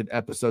directed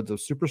episodes of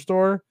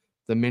Superstore,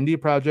 The Mindy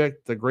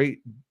Project, The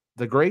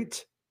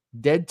Great,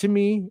 Dead to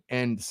Me,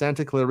 and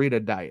Santa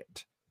Clarita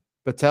Diet.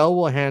 Patel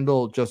will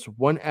handle just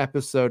 1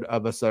 episode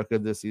of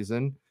Ahsoka this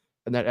season,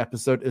 and that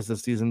episode is the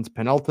season's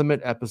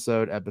penultimate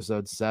episode,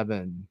 episode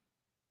 7.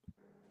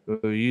 Ooh,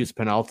 you use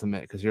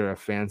penultimate because you're a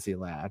fancy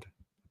lad.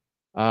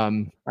 I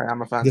am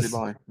a fancy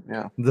boy.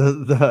 Yeah.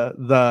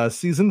 The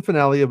season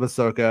finale of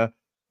Ahsoka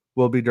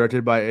will be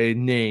directed by a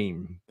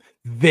name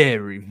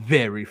very,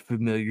 very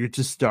familiar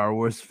to Star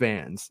Wars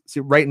fans.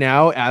 See, right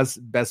now, as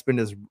Bespin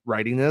is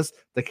writing this,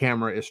 the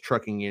camera is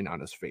trucking in on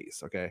his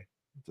face. Okay,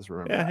 just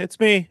remember. Yeah, it's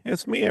me.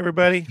 It's me,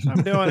 everybody.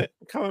 I'm doing it.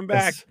 Coming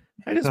back.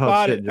 I just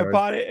bought it. George. I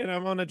bought it, and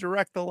I'm going to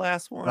direct the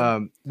last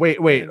one. Wait,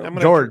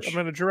 George. I'm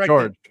going to direct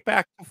it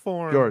back to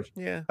form. George.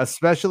 Yeah.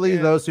 Especially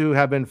those who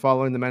have been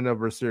following the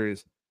Mandoverse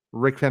series.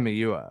 Rick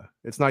Famuyiwa.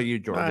 It's not you,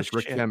 George. It's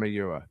Rick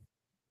Famuyiwa.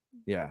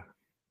 Yeah.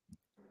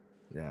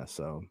 Yeah.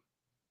 So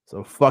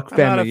So fuck I'm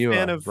not a Famuyiwa,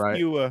 fan of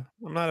right? Yua.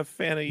 I'm not a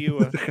fan of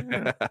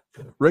Yua.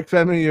 Rick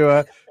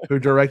Famuyiwa, who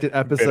directed Bitter.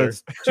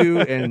 episodes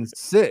 2 and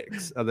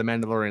 6 of The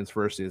Mandalorian's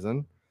first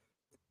season,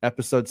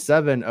 episode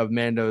 7 of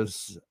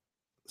Mando's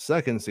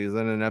second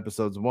season, and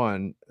episodes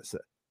 1,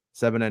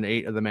 7, and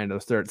 8 of the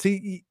Mando's third.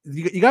 See,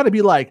 you got to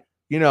be like,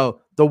 you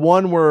know, the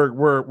one where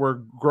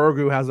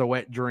Grogu has a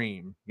wet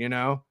dream, you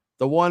know,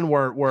 the one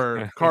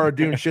where Cara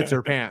Dune shits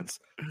her pants.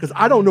 Because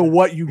I don't know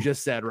what you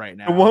just said right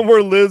now. The one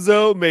where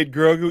Lizzo made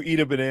Grogu eat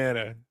a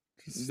banana.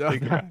 Just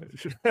think about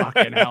it.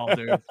 Fucking hell,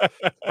 dude.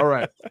 All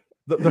right.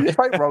 If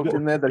I wrote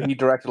in there that he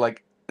directed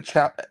like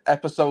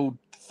episode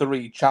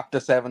 3, chapter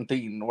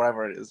 17,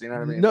 whatever it is, you know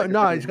what I mean?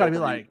 No, it's got to be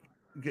like,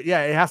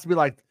 yeah, it has to be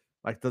like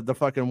the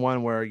fucking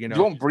one where, you know.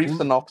 Do you want brief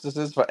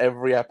synopsises for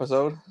every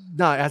episode?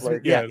 No, it has to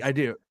be, yes. I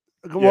do.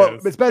 Well,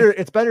 Yes.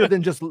 it's better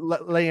than just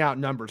laying out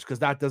numbers, because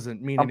that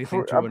doesn't mean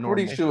anything to a normal. I'm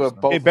pretty sure person.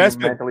 both Hey, of you Bespin.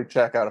 mentally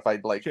check out if I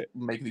like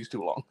make these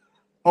too long.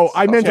 Oh,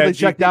 I mentally Chat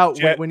checked GP out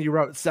Chat- when you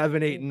wrote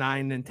 7, 8,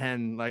 9, and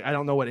 10. Like, I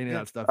don't know what any of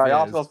that stuff I is.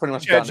 also was pretty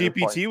much Chat done at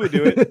this GPT point. would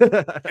do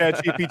it.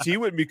 Chat GPT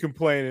wouldn't be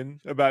complaining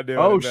about doing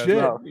Oh, it. shit.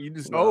 No. You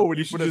just Oh, when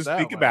you you should put it just that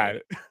speak way. about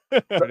it.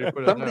 When you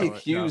put it Somebody that way,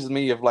 accused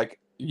me of like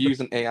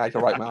using AI to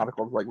write my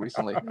articles like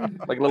recently,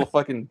 like little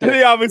fucking. And dick,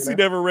 they obviously you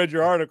know? never read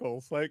your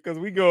articles, like, because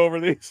we go over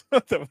these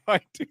with the fine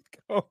tooth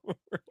comb.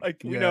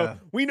 Like, Yeah.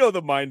 we know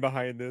the mind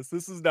behind this.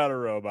 This is not a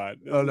robot.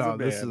 This Oh is a no,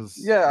 this man.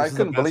 is Yeah, I this is a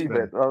couldn't believe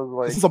Bespin. it. I was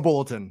like, This is a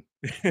bulletin.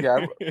 yeah,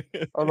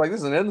 I was like,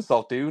 this is an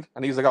insult, dude.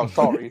 And he's like, oh,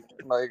 sorry.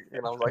 Like,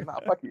 and I was like, nah,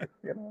 fuck you.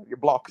 You know, you're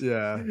blocked.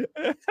 Yeah.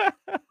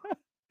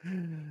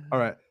 All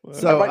right. Well,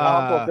 So I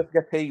also just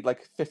get paid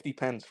like 50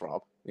 pence,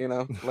 Rob. You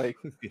know, like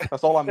yeah.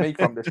 that's all I make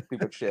from this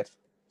stupid shit.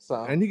 So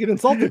And you get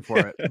insulted for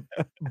it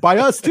by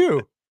us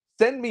too.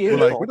 send me We're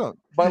insult like, we don't.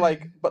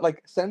 but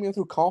send me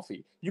through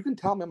coffee. You can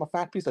tell me I'm a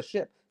fat piece of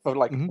shit for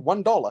like Mhm.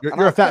 $1.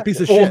 You're a fat piece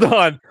of shit. Hold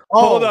on.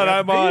 Oh, Hold on. yeah,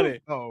 I'm do on you?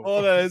 it. Oh.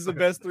 Hold on. This is the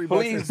best $3 I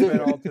Please spent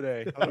do. all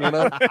today. You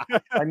know,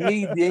 I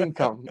need the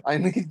income. I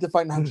need the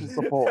financial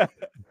support.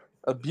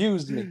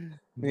 Abuse me.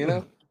 You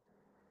know.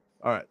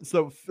 All right.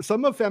 So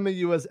some of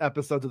Famuyua's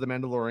episodes of The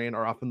Mandalorian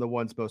are often the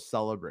ones most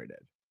celebrated,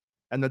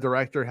 and the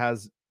director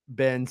has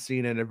been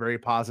seen in a very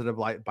positive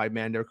light by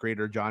Mando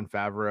creator Jon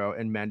Favreau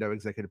and Mando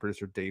executive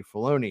producer Dave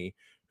Filoni,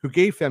 who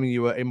gave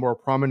Famuyua a more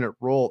prominent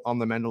role on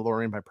The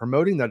Mandalorian by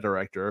promoting the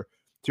director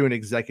to an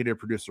executive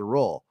producer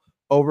role,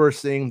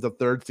 overseeing the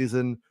third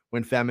season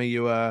when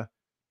Favreau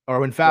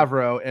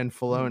and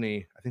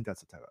Filoni, I think that's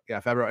the title. Yeah,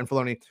 Favreau and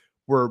Filoni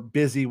were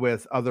busy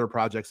with other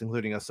projects,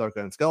 including Ahsoka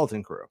and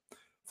Skeleton Crew.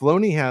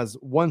 Filoni has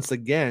once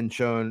again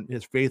shown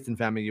his faith in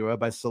Famuyua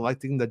by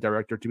selecting the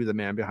director to be the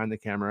man behind the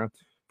camera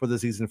for the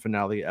season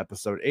finale,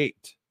 episode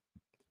 8.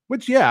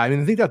 Which, yeah, I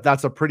mean, I think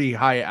that's a pretty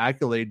high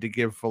accolade to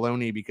give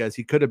Filoni, because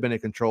he could have been a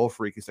control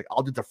freak. He's like,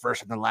 I'll do the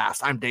first and the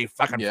last. I'm Dave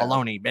fucking Yeah.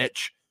 Filoni,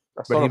 bitch.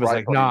 That's But sort he of was what I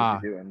like, thought he nah.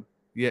 would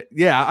be doing.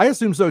 Yeah, I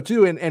assume so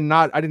too. And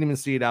not, I didn't even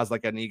see it as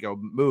like an ego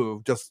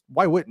move. Just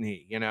why wouldn't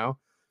he, you know?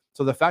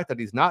 So the fact that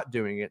he's not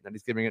doing it, that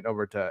he's giving it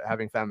over to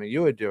having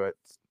Famuyua do it,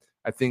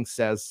 I think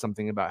says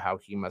something about how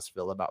he must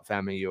feel about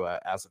Famuyua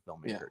as a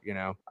filmmaker, you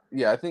know?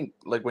 Yeah, I think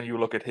like when you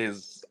look at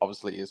his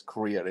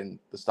career in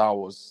the Star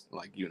Wars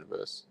like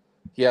universe,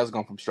 he has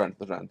gone from strength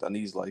to strength, and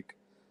he's like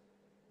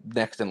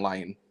next in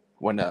line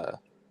when it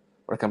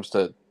comes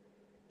to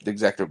the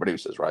executive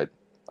producers, right?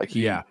 Like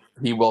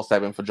he will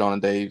step in for John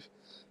and Dave.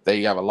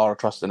 They have a lot of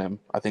trust in him.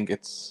 I think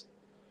it's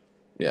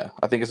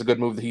a good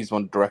move that he's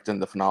one directing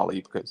the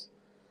finale, because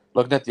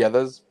looking at the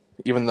others,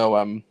 even though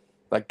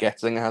like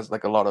Getzinger has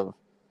like a lot of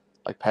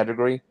like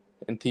pedigree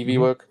in TV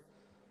work,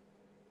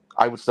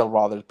 I would still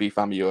rather it be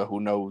Famuyua, who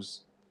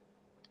knows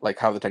like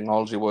how the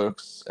technology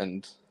works,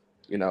 and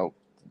you know,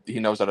 he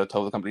knows how to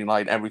toe the company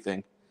line,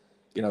 everything.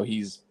 You know,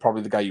 he's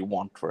probably the guy you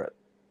want for it.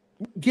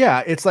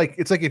 Yeah, it's like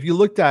if you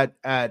looked at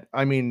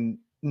I mean,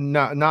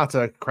 not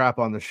to crap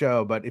on the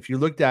show, but if you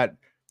looked at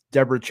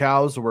Deborah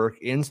Chow's work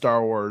in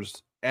Star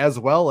Wars as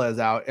well as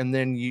out, and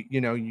then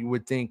you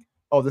would think,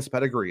 oh, this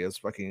pedigree is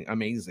fucking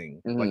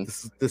amazing. Like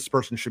this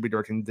person should be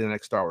directing the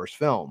next Star Wars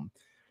film.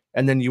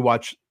 And then you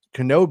watch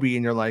Kenobi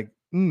and you're like,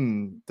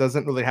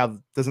 doesn't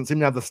seem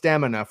to have the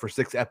stamina for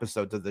 6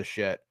 episodes of this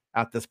shit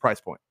at this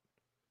price point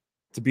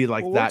to be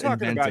like that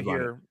inventive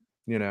on it,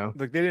 you know?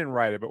 Like, they didn't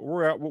write it, but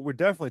what we're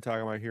definitely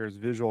talking about here is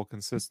visual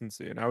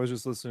consistency. And I was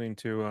just listening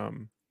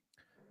to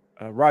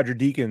Roger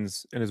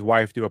Deakins and his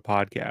wife do a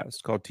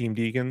podcast called Team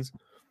Deakins,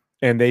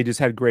 and they just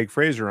had Greg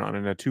Fraser on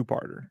in a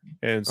 2-parter.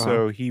 And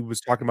so he was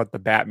talking about the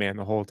Batman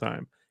the whole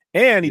time.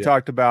 And he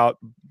talked about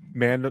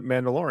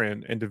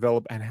Mandalorian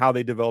and how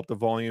they developed the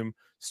volume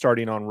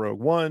starting on Rogue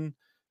One,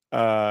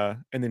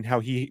 and then how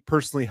he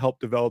personally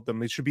helped develop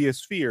them. It should be a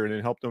sphere, and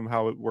then helped them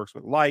how it works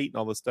with light and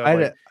all this stuff. I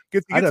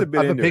have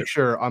a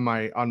picture it. on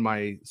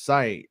my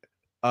site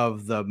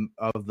of the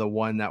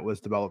one that was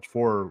developed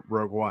for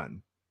Rogue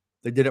One.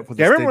 They did it for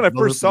the I remember when I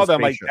first saw that,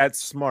 I'm like, spaceship.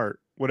 that's smart.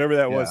 Whatever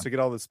that was to get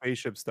all the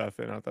spaceship stuff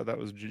in. I thought that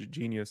was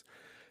genius.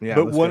 Yeah,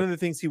 but one of the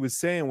things he was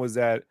saying was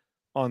that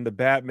on the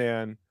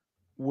Batman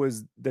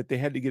was that they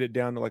had to get it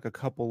down to like a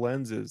couple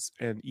lenses.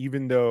 And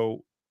even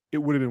though it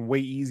would have been way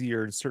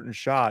easier in certain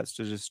shots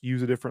to just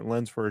use a different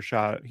lens for a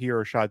shot here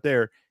or a shot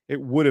there. It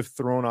would have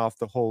thrown off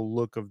the whole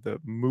look of the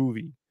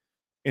movie.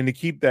 And to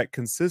keep that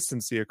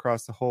consistency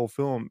across the whole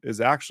film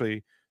is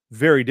actually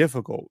very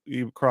difficult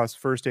across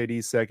first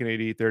AD, second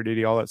AD, third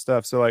AD, all that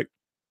stuff. So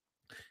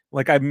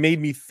like I made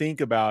me think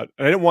about,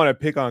 and I didn't want to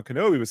pick on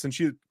Kenobi, but since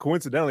you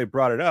coincidentally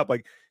brought it up,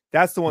 like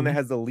that's the one that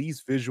has the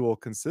least visual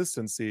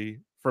consistency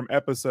from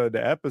episode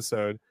to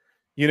episode,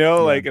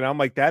 like, and I'm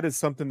like, that is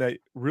something that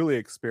really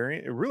I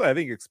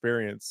think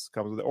experience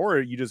comes with it, or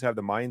you just have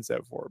the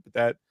mindset for it. But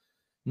that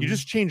you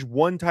just change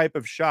one type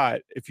of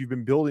shot if you've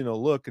been building a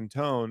look and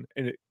tone,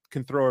 and it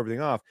can throw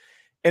everything off.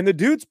 And the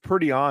dude's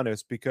pretty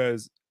honest,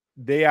 because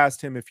they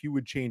asked him if he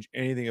would change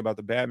anything about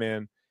the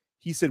Batman.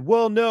 He said,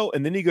 well, no.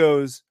 And then he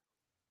goes,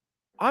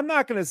 I'm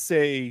not going to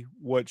say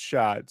what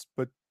shots,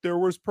 but there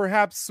was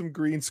perhaps some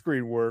green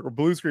screen work or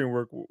blue screen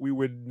work we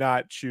would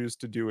not choose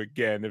to do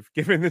again if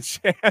given the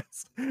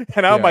chance.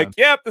 And I'm like,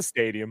 yep, the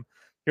stadium,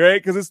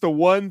 right? Because it's the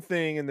one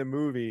thing in the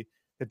movie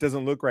that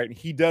doesn't look right. And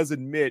he does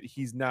admit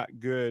he's not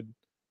good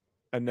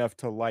enough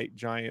to light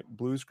giant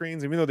blue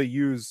screens, even though they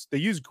use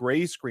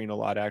gray screen a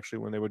lot actually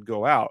when they would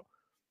go out,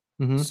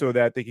 so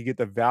that they could get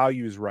the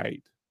values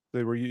right.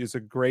 It's a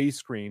gray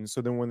screen,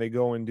 so then when they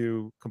go and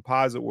do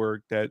composite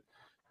work, that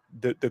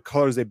the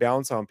colors they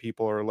bounce on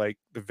people are like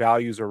the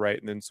values are right,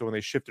 and then so when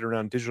they shift it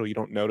around digital, you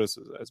don't notice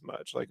as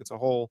much. Like it's a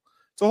whole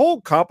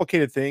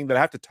complicated thing that I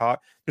have to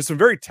talk. There's some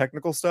very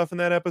technical stuff in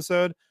that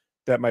episode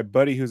that my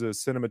buddy who's a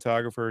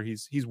cinematographer,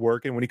 he's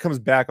working. When he comes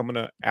back, I'm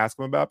gonna ask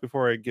him about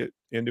before I get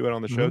into it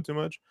on the show too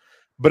much.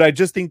 But I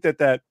just think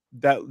that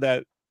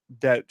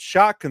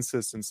shot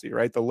consistency,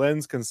 right? The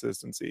lens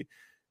consistency,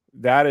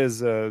 that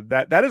is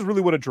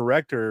really what a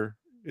director,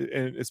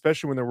 and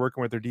especially when they're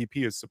working with their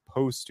DP, is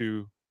supposed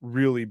to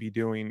really be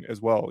doing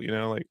as well.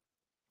 Like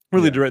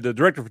really the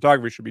director of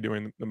photography should be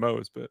doing the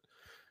most, but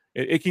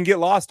it can get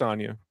lost on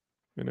you.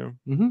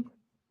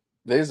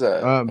 There's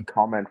a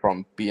comment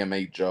from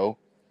BMA Joe,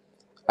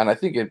 and I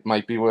think it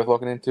might be worth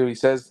looking into. He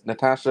says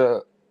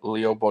Natasha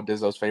Leo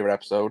Bordizzo's favorite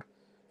episode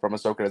from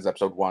Ahsoka is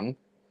episode 1.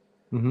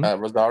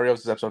 Rosario's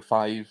is episode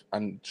 5,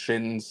 and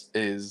Shin's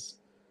is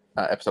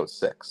episode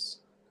 6.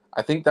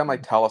 I think that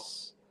might tell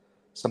us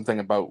something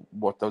about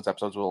what those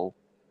episodes will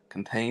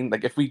contain.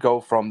 Like if we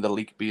go from the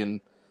leak being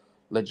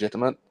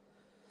legitimate,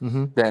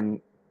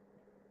 then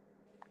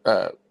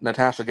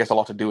Natasha gets a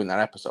lot to do in that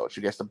episode.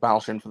 She gets to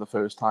battle Shin for the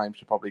first time.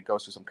 She probably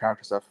goes through some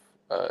character stuff,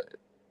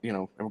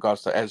 in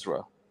regards to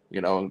Ezra,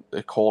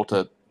 a call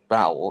to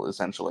battle,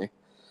 essentially.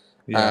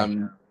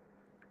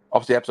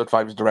 Obviously, episode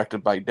 5 is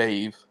directed by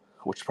Dave,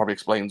 which probably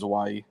explains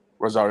why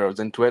Rosario is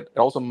into it. It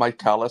also might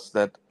tell us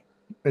that...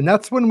 And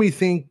that's when we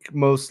think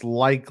most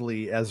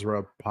likely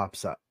Ezra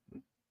pops up.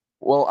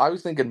 Well, I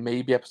was thinking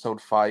maybe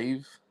episode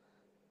 5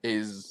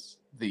 is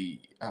the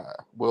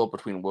World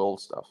Between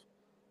Worlds stuff.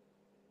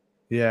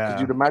 Yeah.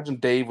 Because you'd imagine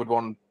Dave would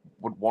want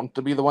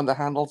to be the one that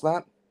handles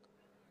that,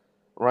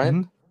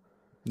 right?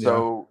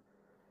 So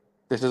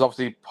this is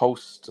obviously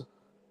post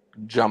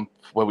jump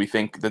where we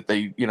think that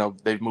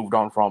they've moved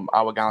on from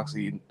our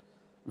galaxy and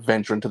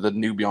venture into the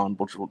new beyond,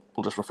 which we'll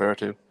just refer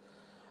to.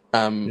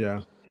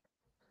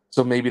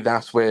 So maybe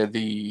that's where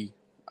the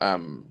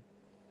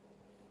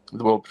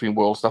World Between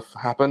Worlds stuff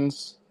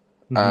happens.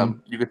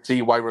 You could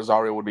see why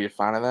Rosario would be a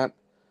fan of that.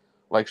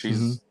 Like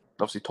she's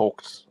obviously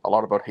talked a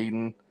lot about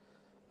Hayden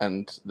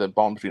and the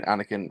bond between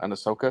Anakin and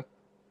Ahsoka.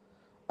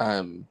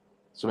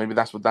 So maybe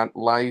that's what that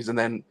lies. And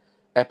then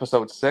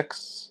episode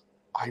 6,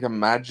 I'd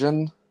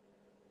imagine,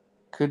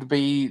 could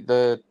be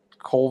the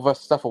Culver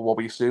stuff, or what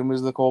we assume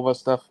is the Culver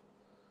stuff,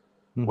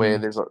 where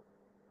there's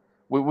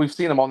we've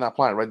seen them on that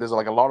planet, right? There's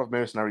like a lot of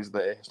mercenaries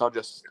there. It's not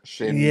just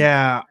Shin.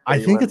 Yeah, I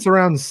think it's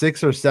around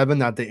 6 or 7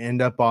 that they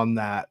end up on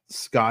that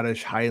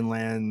Scottish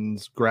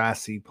Highlands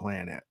grassy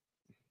planet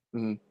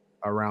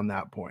around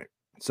that point.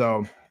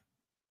 So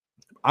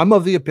I'm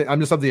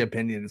just of the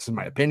opinion. This is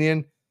my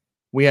opinion.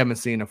 We haven't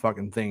seen a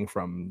fucking thing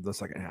from the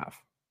second half,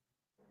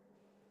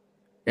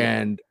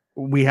 and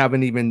they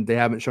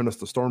haven't shown us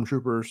the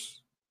stormtroopers.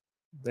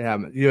 They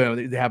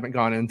haven't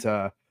gone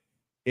into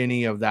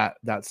any of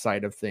that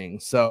side of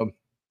things. So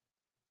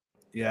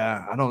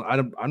yeah,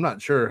 I'm not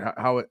sure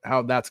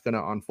how that's going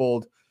to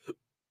unfold,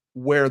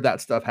 where that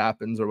stuff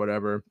happens or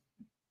whatever.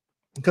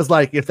 Because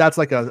like if that's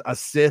like a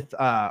Sith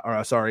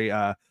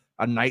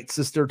a Night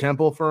Sister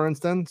temple, for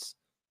instance,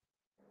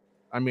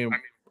 I mean,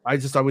 I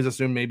just always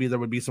assume maybe there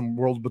would be some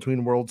World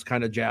Between Worlds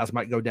kind of jazz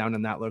might go down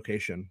in that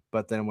location.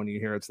 But then when you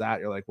hear it's that,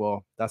 you're like,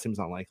 well, that seems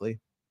unlikely.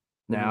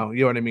 Now,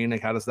 you know what I mean?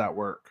 Like, how does that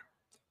work?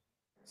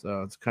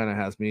 So it's kind of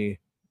has me,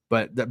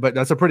 but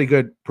that's a pretty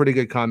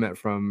good comment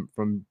from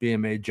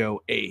BMA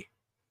Joe A,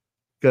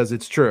 because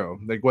it's true.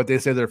 Like what they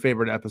say their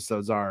favorite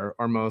episodes are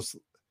most,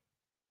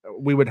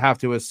 we would have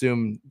to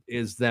assume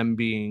is them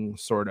being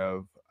sort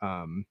of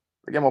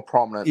more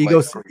prominent,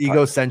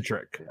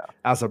 egocentric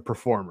as a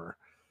performer.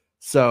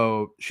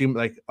 So she,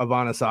 like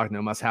Ivana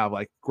Sakno, must have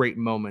like great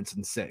moments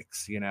in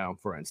 6,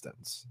 for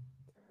instance.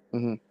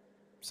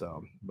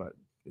 So, but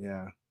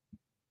yeah.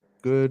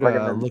 Good Like,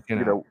 and then, looking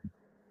you out. know,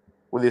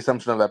 with the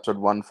assumption of episode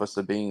 1 for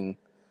Sabine,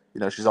 you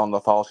know, she's on the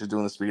Thal, she's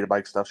doing the speeder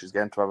bike stuff, she's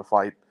getting to have a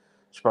fight.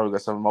 She's probably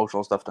got some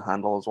emotional stuff to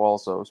handle as well,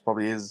 so it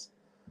probably is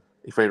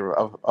a favorite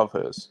of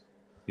hers.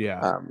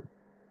 Yeah.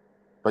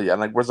 But yeah,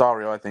 like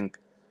Rosario, I think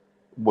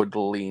would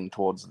lean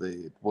towards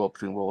the World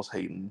Between Worlds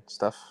hating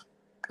stuff,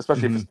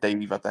 especially if it's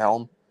Dave at the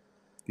helm.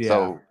 Yeah.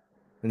 So,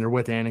 and they're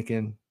with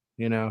Anakin,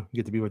 you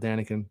get to be with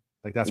Anakin.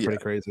 Like, that's pretty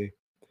yeah. crazy.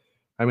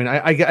 I mean,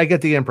 I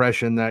get the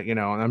impression that, and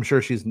I'm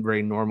sure she's a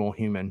very normal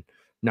human,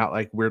 not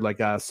like weird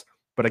like us,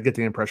 but I get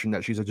the impression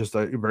that she's just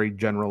a very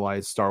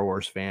generalized Star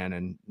Wars fan.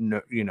 And,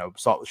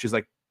 she's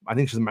like, I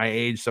think she's my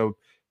age. So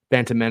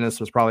Phantom Menace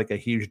was probably like a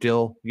huge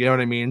deal. You know what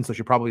I mean? So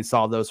she probably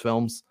saw those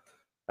films.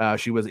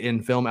 She was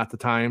in film at the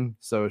time.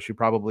 So she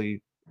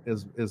probably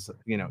is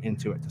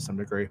into it to some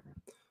degree.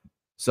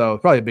 So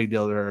probably a big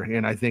deal to her.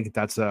 And I think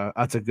that's a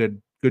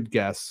good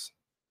guess.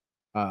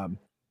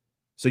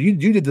 So you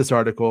did this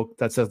article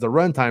that says the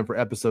runtime for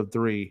episode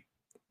 3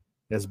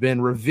 has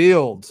been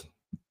revealed.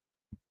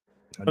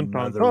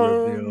 Another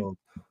revealed.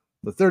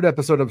 The third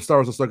episode of Star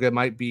Wars Ahsoka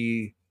might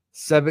be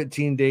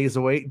 17 days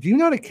away. Do you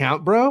know how to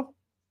count, bro?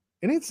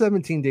 It ain't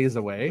 17 days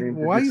away. I mean,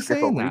 Why are you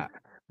saying that?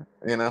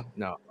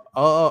 No.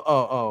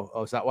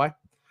 Oh, is that why?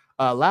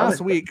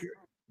 Last week,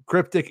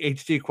 Cryptic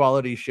HD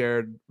Quality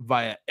shared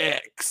via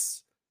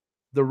X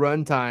the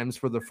runtimes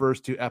for the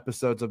first 2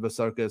 episodes of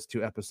Ahsoka's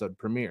 2-episode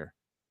premiere.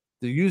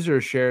 The user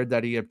shared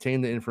that he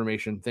obtained the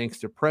information thanks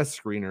to press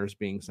screeners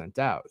being sent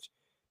out.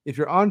 If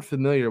you're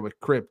unfamiliar with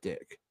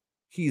Cryptic,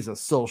 he's a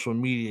social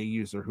media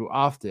user who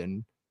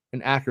often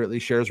and accurately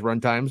shares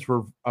runtimes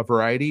for a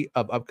variety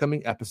of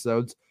upcoming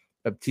episodes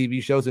of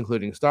TV shows,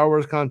 including Star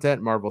Wars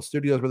content, Marvel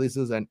Studios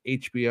releases, and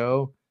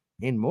HBO,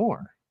 and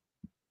more.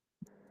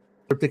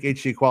 Cryptic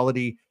HD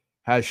Quality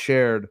has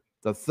shared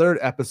the 3rd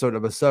episode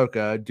of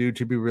Ahsoka, due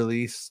to be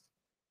released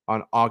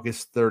on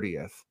August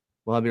 30th.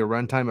 Will have a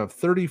runtime of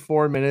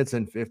 34 minutes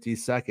and 50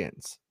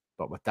 seconds,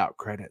 but without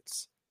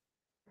credits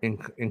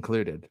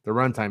included. The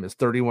runtime is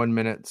 31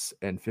 minutes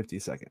and 50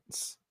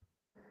 seconds.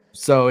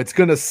 So it's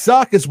going to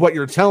suck is what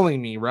you're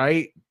telling me,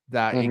 right?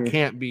 That it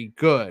can't be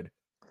good,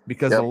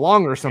 because the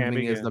longer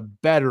something is, the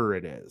better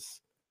it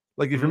is.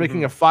 Like if you're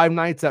making a Five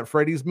Nights at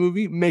Freddy's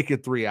movie, make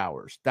it 3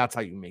 hours. That's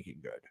how you make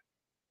it good.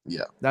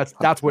 Yeah.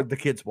 That's what the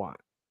kids want.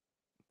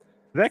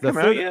 Did that come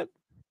out yet?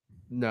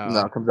 No,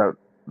 it comes out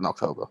in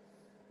October.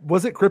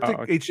 Was it Cryptic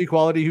HD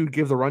Quality who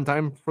gave the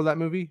runtime for that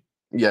movie?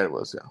 Yeah, it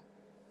was. Yeah.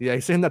 Yeah,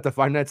 he's saying that the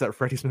Five Nights at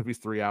Freddy's movie is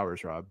 3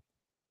 hours, Rob.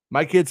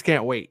 My kids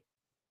can't wait.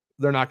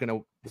 They're not going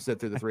to sit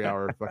through the 3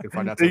 hour fucking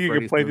Five Nights at Freddy's. You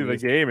can play through the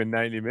game in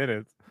 90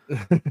 minutes.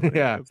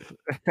 Yeah.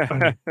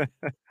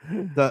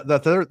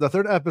 The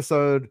third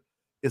episode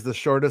is the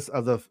shortest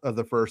of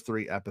the first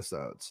 3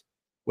 episodes,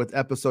 with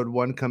episode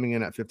 1 coming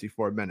in at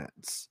 54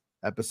 minutes,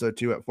 episode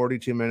 2 at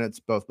 42 minutes,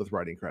 both with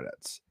writing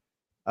credits.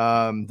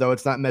 Though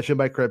it's not mentioned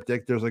by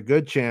Cryptic, there's a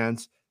good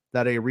chance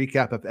that a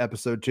recap of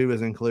episode 2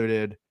 is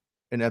included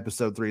in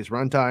episode 3's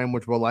runtime,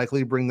 which will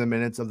likely bring the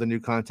minutes of the new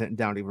content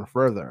down even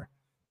further.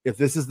 If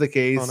this is the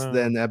case,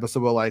 then the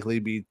episode will likely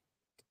be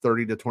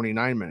 30 to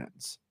 29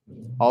 minutes.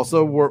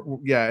 Also,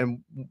 and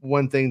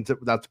one thing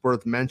that's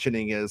worth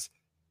mentioning is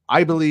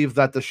I believe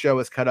that the show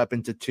is cut up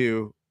into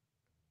two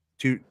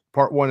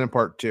part 1 and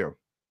part 2.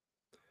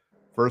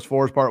 First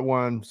 4 is part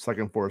 1,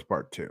 second 4 is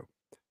part 2.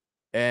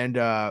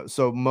 And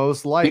so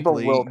most likely people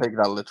will take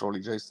that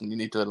literally, Jason. You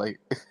need to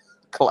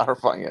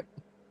clarify it.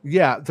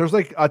 Yeah, there's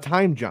like a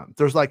time jump.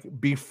 There's like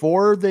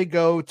before they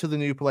go to the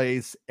new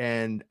place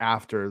and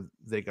after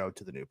they go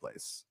to the new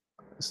place.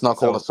 It's not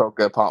called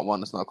Ahsoka Part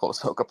 1. It's not called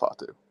Ahsoka Part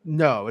 2.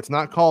 No, it's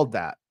not called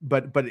that.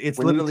 But it's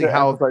literally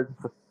how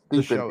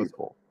the show is.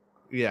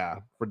 Yeah,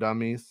 for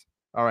dummies.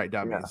 All right,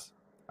 dummies. Yeah.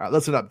 All right,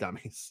 listen up,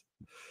 dummies.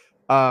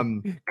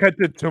 Cut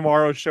to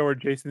tomorrow's show where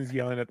Jason's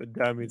yelling at the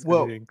dummies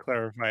because he didn't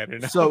clarify it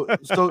enough. So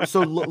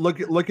look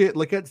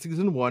at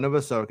season 1 of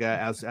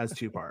Ahsoka as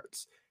 2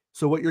 parts.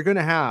 So what you're going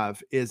to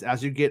have is,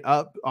 as you get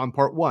up on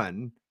part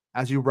 1,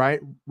 as you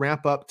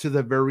ramp up to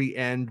the very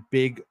end,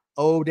 big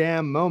oh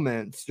damn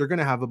moments, you're going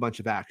to have a bunch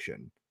of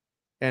action,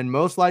 and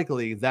most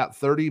likely that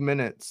 30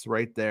 minutes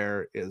right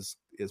there is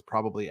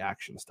probably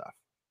action stuff.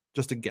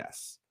 Just a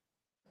guess.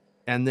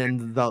 And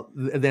then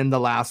the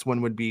last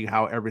one would be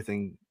how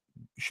everything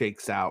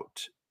shakes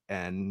out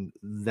and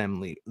them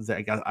leave.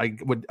 I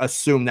would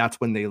assume that's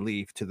when they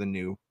leave to the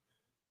new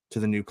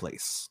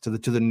place, to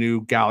the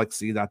new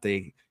galaxy that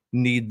they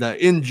need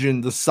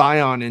the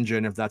Scion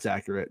engine, if that's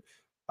accurate,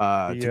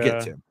 to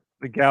get to.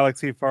 The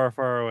galaxy far,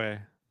 far away.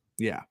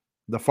 Yeah,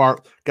 the far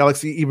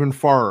galaxy even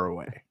farther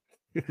away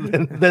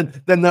than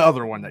the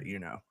other one that you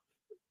know.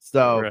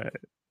 So. Right.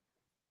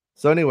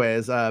 So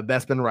anyways,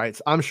 Bespin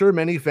writes, I'm sure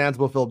many fans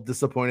will feel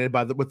disappointed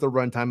with the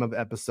runtime of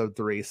episode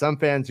 3. Some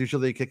fans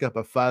usually kick up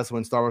a fuss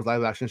when Star Wars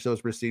live action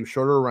shows receive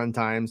shorter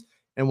runtimes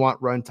and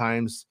want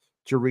runtimes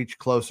to reach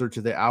closer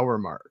to the hour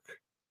mark.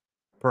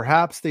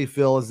 Perhaps they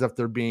feel as if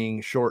they're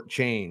being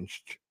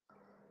shortchanged.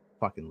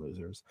 Fucking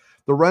losers.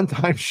 The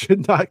runtime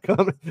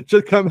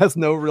should come as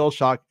no real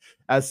shock,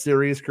 as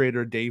series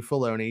creator Dave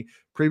Filoni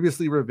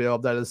previously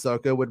revealed that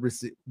Ahsoka would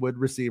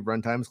receive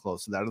runtimes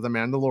close to that of The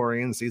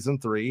Mandalorian season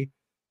 3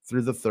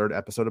 through the 3rd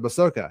episode of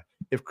Ahsoka.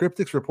 If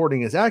Cryptic's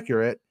reporting is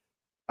accurate,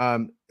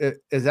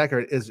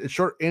 it's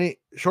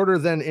shorter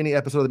than any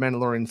episode of The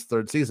Mandalorian's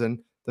 3rd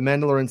season. The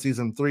Mandalorian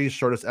season 3's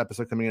shortest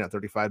episode coming in at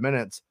 35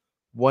 minutes,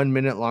 1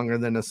 minute longer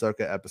than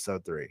Ahsoka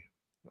episode 3.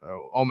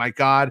 Oh my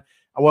God.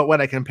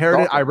 When I compared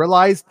it, I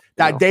realized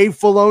that Dave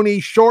Filoni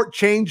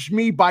shortchanged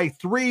me by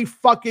 3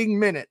 fucking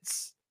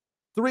minutes.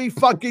 3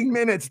 fucking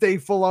minutes,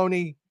 Dave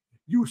Filoni.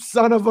 You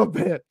son of a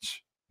bitch.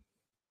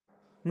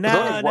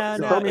 No.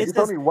 It's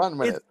only 1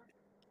 minute.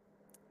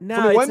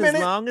 No, it's as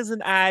long as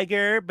an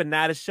Iger, but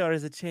not as short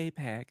as a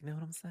JPEG. You know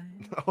what I'm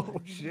saying? Oh,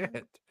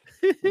 shit.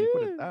 You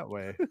put it that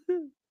way.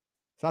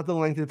 It's not the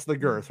length, it's the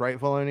girth, right,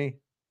 Filoni?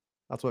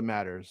 That's what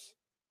matters.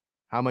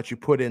 How much you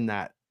put in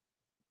that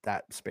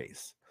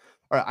space.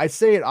 All right, I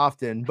say it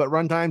often, but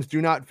runtimes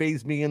do not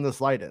faze me in the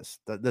slightest.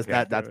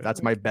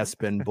 That's my Best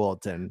Spin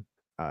Bulletin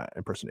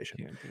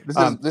impersonation. This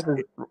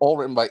is all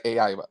written by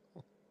AI, but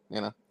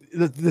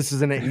this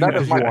is an AI. None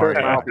of my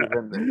personality is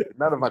in there.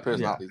 None of my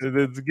personality.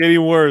 It's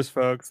getting worse,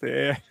 folks.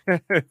 If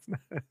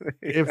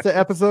the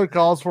episode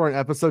calls for an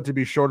episode to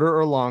be shorter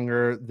or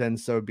longer, then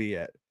so be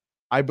it.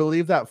 I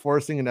believe that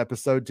forcing an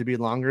episode to be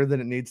longer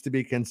than it needs to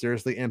be can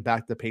seriously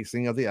impact the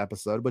pacing of the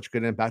episode, which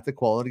could impact the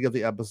quality of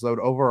the episode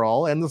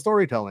overall and the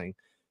storytelling.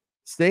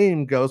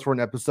 Same goes for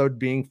an episode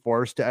being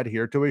forced to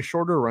adhere to a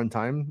shorter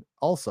runtime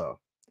also.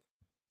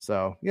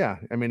 So yeah,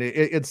 I mean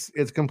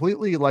it's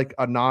completely like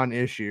a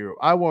non-issue.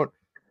 I won't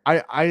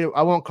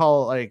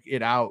call like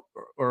it out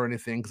or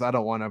anything because I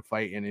don't want to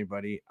fight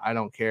anybody. I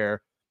don't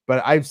care.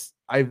 But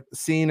I've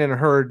seen and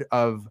heard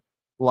of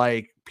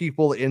like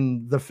people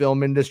in the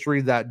film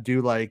industry that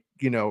do like,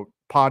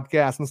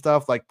 podcasts and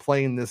stuff, like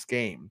playing this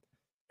game.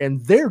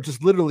 And they're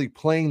just literally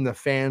playing the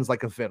fans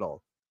like a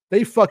fiddle.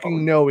 They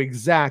fucking know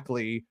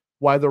exactly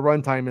why the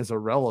runtime is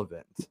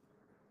irrelevant.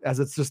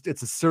 As it's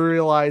a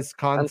serialized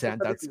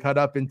content that's cut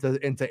up into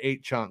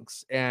 8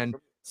 chunks. And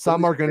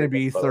some are going to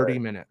be 30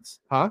 minutes.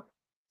 Huh?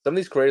 Some of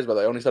these creators, but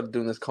they only started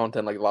doing this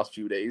content like the last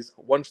few days.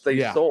 Once they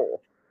saw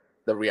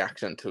the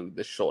reaction to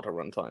this shorter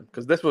runtime.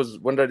 Because this was,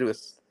 when did I do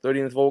this?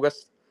 13th of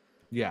August?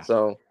 Yeah.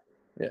 So,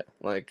 yeah,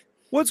 like.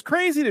 What's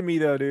crazy to me,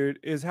 though, dude,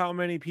 is how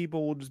many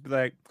people will just be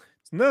like,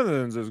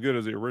 nothing's as good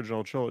as the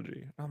original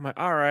trilogy. I'm like,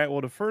 all right,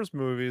 well, the first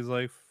movie is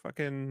like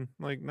fucking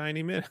like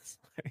 90 minutes.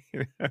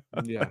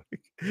 Yeah.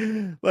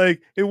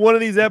 Like in one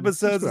of these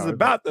episodes is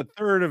about the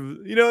third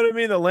of, you know what I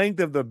mean? The length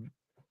of the,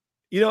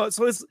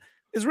 so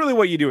it's really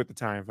what you do at the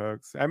time,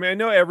 folks. I mean, I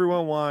know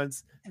everyone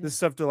wants this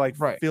stuff to like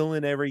fill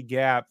in every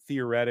gap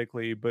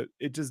theoretically, but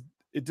it just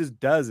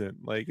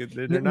doesn't. Like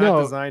they're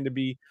not designed to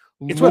be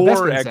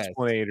lore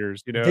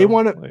explanators.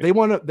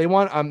 They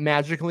want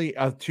magically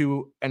a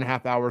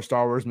 2.5 hour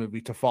Star Wars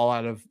movie to fall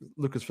out of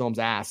Lucasfilm's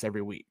ass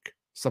every week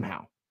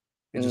somehow.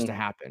 It's just to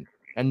happen,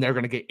 and they're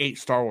gonna get 8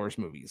 Star Wars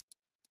movies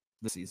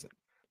this season.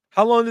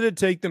 How long did it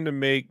take them to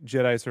make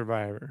Jedi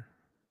Survivor?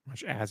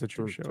 Which adds a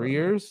true show. 3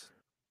 years.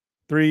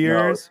 3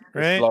 years,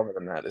 no, right? It's longer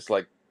than that. It's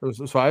like it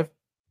was 5.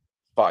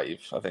 5,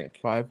 I think.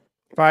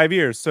 5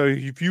 years. So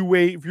if you're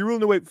willing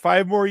to wait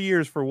 5 more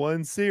years for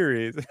one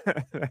series,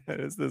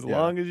 it's as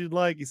long as you'd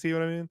like. You see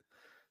what I mean?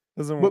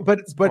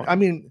 But I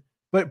mean,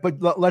 but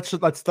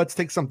let's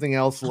take something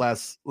else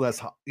less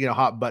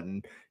hot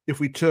button. If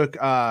we took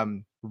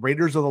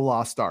Raiders of the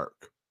Lost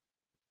Ark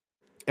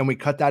and we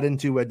cut that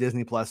into a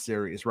Disney Plus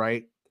series,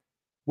 right?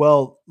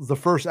 Well, the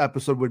first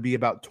episode would be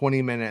about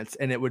 20 minutes,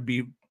 and it would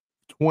be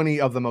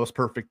 20 of the most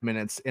perfect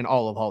minutes in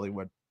all of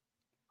Hollywood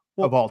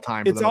of all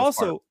time. It's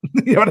also,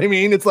 you know what I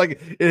mean? It's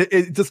like,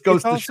 it just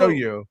goes to show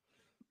you.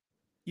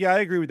 Yeah, I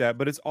agree with that.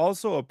 But it's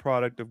also a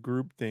product of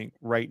groupthink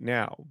right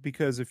now.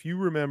 Because if you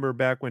remember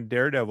back when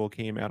Daredevil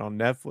came out on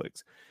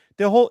Netflix,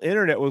 the whole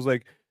internet was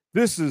like,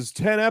 this is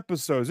 10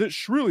 episodes. It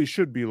really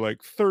should be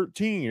like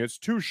 13. It's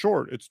too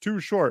short. It's too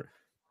short.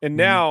 And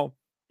now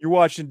you're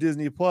watching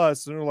Disney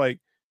Plus and they're like,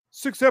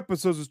 6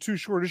 episodes is too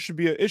short. It should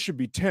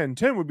be 10.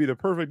 10 would be the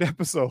perfect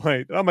episode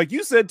length. I'm like,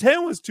 you said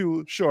 10 was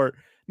too short,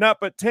 not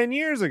but 10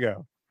 years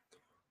ago.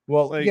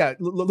 Well, like, yeah,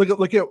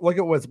 look at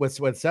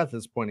what Seth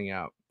is pointing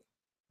out.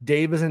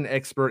 Dave is an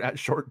expert at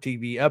short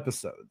TV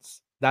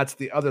episodes. That's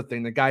the other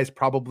thing. The guy's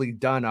probably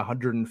done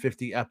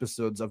 150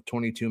 episodes of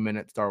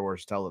 22-minute Star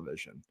Wars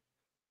television.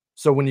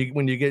 So when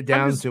you get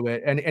down to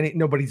it, and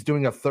nobody's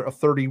doing a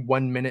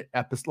 31-minute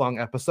long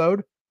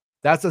episode,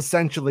 that's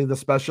essentially the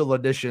special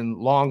edition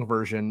long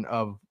version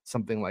of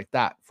something like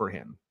that for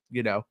him.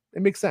 It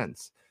makes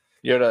sense.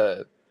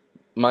 You're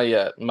my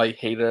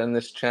hater in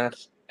this chat,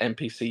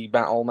 NPC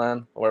Battle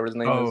Man, or whatever his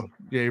name is. Oh,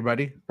 yeah, your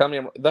buddy. Tell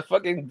me,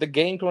 the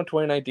game came out in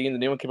 2019, the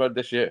new one came out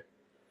this year.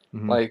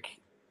 Mm-hmm. Like,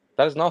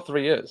 that is not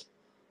 3 years.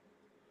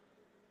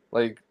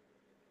 Like,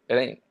 it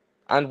ain't.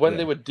 And when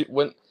they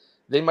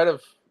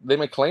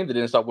might claim they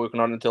didn't start working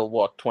on it until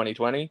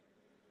 2020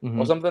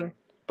 or something.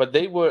 But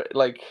they were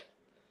like,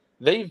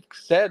 they've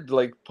said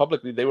like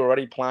publicly they were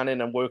already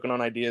planning and working on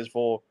ideas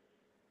for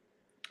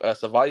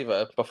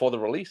Survivor before the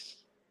release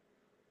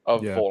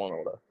of Fallen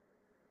Order.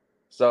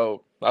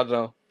 So I don't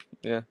know.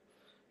 Yeah,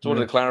 just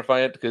wanted to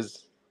clarify it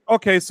because.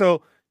 Okay,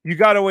 so you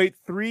got to wait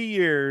 3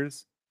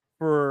 years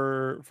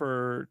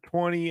for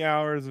 20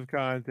 hours of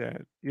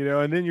content,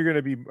 and then you're going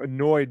to be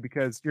annoyed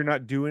because you're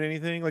not doing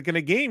anything. Like in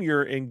a game,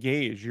 you're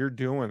engaged, you're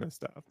doing this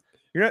stuff.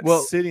 You're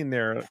not sitting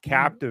there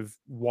captive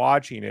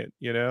watching it,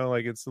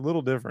 like it's a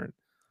little different.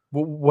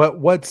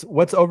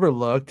 What's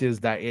overlooked is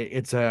that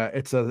it's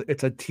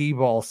a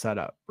T-ball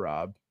setup,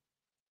 Rob.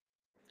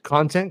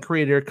 Content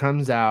creator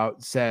comes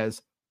out,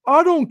 says,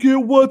 I don't get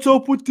what's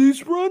up with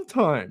these run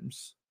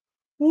times.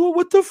 Well,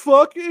 what the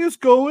fuck is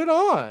going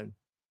on?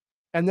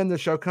 And then the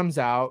show comes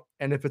out,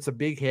 and if it's a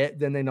big hit,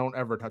 then they don't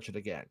ever touch it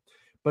again.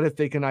 But if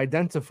they can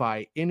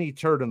identify any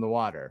turd in the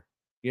water,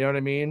 you know what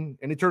I mean?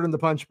 Any turd in the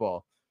punch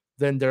bowl,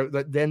 then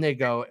they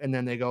go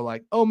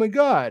like, oh my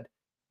God,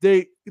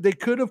 they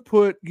could have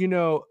put,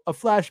 a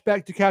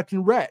flashback to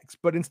Captain Rex,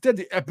 but instead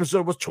the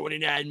episode was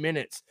 29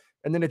 minutes.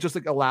 And then it just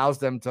like allows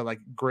them to like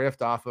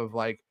grift off of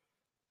like,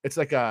 it's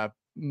like a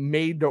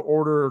made to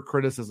order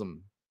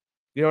criticism.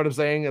 You know what I'm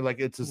saying? And like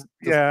it's just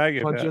I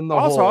get punch that. in the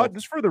also, hole.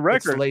 just for the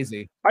record, it's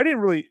lazy. I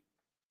didn't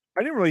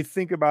really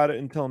think about it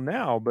until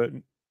now, but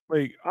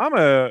like I'm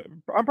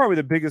probably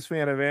the biggest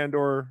fan of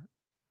Andor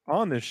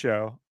on this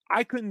show.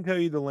 I couldn't tell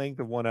you the length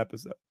of one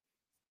episode.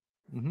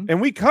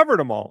 And we covered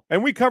them all,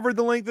 and we covered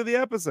the length of the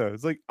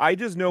episodes. Like I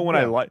just know when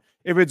I like,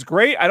 if it's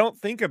great, I don't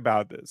think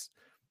about this.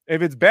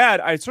 If it's bad,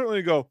 I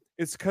certainly go,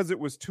 it's because it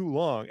was too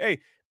long.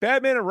 Hey,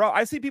 Batman and Robin,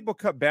 I see people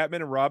cut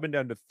Batman and Robin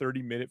down to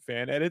 30-minute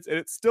fan edits, and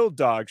it's still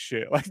dog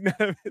shit. Like none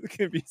of it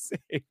can be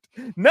saved.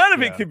 None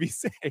of it can be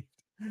saved.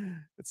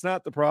 It's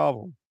not the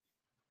problem,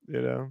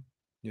 Yeah.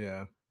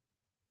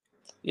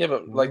 Yeah,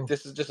 but like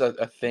this is just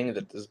a thing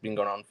that has been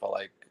going on for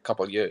like a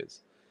couple of years.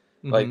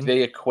 Like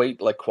they equate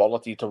like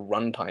quality to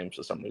runtime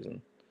for some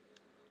reason.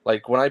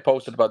 Like when I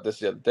posted about this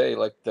the other day,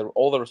 like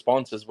all the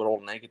responses were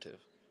all negative,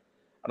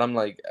 and I'm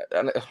like,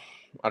 I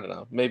don't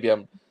know, maybe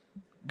I'm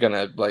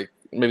gonna like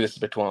maybe this is a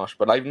bit too harsh,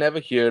 but I've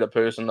never heard a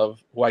person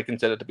of who I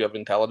consider to be of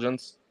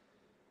intelligence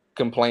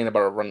complain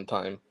about a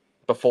runtime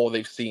before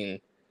they've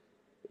seen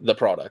the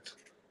product,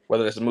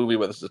 whether it's a movie,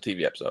 whether it's a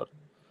TV episode.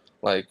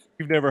 Like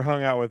you've never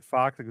hung out with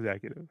Fox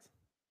executives.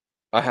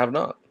 I have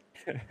not.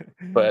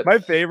 But my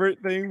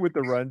favorite thing with the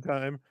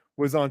runtime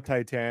was on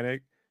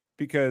Titanic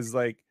because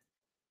like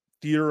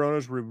theater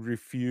owners would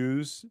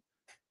refuse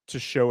to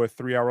show a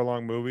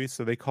 3-hour-long movie,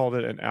 so they called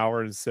it 1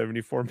 hour and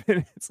 74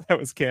 minutes. That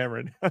was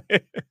Cameron.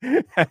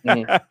 Because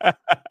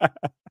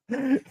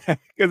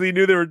he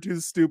knew they were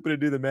too stupid to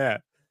do the math,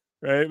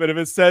 right? But if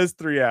it says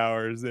 3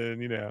 hours, then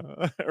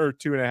or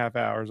 2.5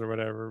 hours or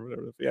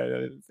whatever. Yeah.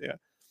 It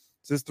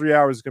says 3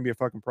 hours is gonna be a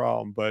fucking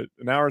problem, but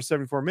 1 hour and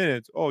 74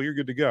 minutes, oh, you're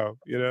good to go,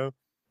 Yeah.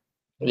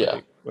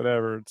 Like,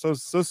 whatever. It's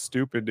so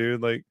stupid,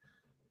 dude. Like,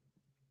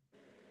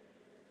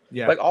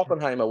 yeah. Like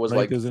Oppenheimer was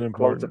like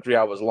close to 3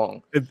 hours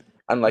long.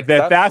 And like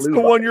that's the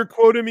one you're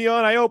quoting me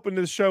on. I opened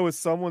this show as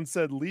someone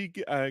said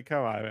leak.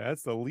 Come on, man.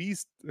 That's the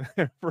least.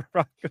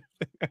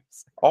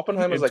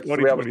 Oppenheimer's like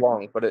 3 hours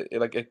long, but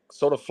it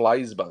sort of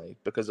flies by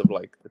because of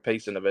like the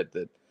pacing of it,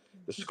 the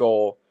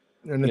score,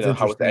 and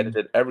how it's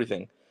edited,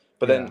 everything.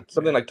 But then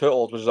something like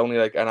Turtles, which is only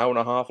like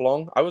 1.5 hours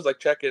long, I was like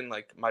checking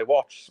like my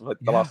watch like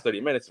the last 30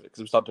 minutes of it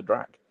because it started to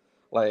drag.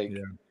 Like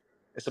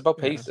it's about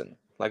pacing.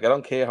 Like I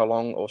don't care how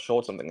long or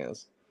short something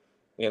is,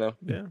 Yeah.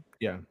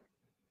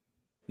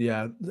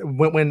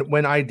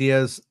 When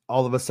ideas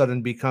all of a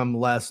sudden become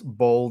less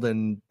bold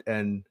and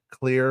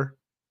clear,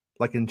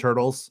 like in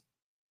Turtles,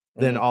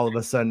 then all of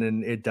a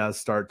sudden it does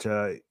start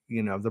to,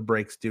 the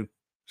brakes do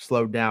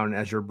slow down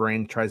as your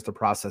brain tries to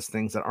process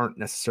things that aren't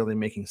necessarily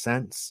making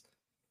sense.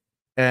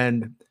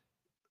 And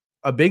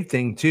a big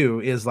thing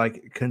too is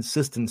like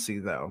consistency,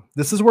 though.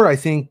 This is where I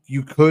think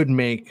you could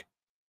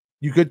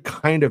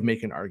kind of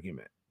make an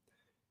argument,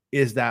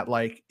 is that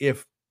like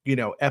if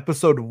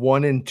episode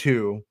 1 and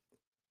 2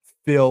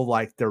 feel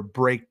like they're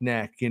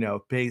breakneck,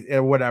 pace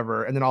or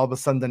whatever, and then all of a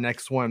sudden the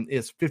next one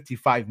is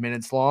 55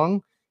 minutes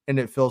long and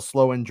it feels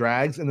slow and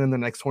drags, and then the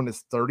next one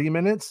is 30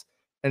 minutes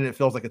and it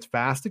feels like it's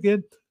fast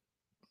again,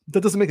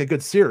 that doesn't make a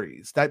good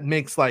series. That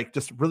makes like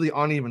just really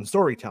uneven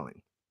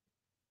storytelling.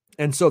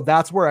 And so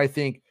that's where I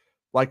think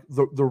like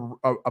the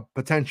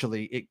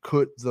potentially it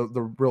could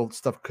the real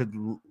stuff could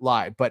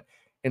lie. But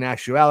in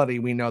actuality,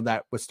 we know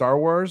that with Star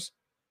Wars,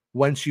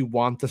 once you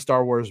want the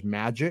Star Wars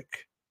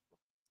magic,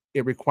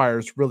 it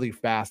requires really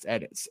fast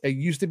edits. It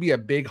used to be a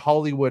big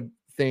Hollywood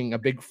thing, a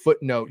big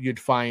footnote you'd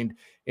find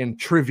in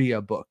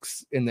trivia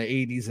books in the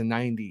 80s and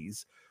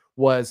 90s,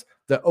 was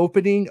the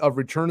opening of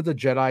Return of the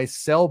Jedi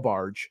sail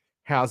barge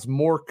has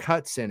more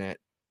cuts in it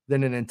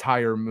than an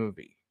entire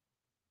movie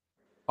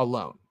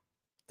alone,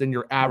 than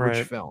your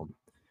average film.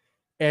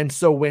 And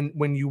so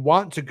when you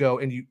want to go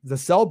and the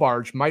sail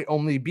barge might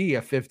only be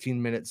a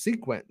 15-minute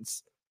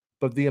sequence,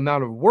 but the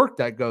amount of work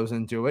that goes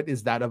into it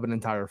is that of an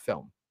entire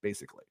film,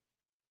 basically.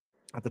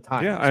 At the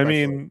time, I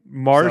mean,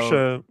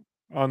 Marsha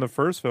on the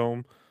first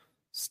film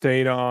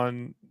stayed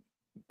on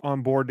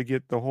board to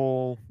get the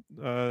whole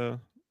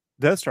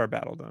Death Star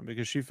battle done,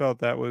 because she felt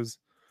that was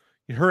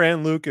her,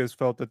 and Lucas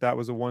felt that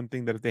was the one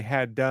thing that if they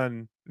had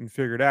done and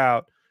figured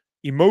out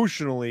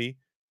emotionally,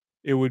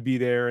 it would be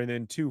there. And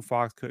then two,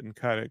 Fox couldn't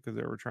cut it because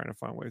they were trying to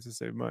find ways to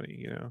save money,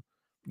 you know.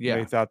 Yeah.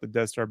 And they thought the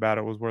Death Star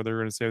battle was where they were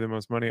going to save the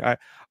most money. I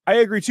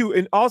agree too.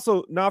 And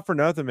also, not for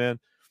nothing, man.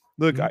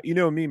 Look, you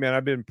know me, man.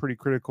 I've been pretty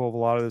critical of a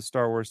lot of the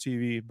Star Wars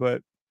TV,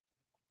 but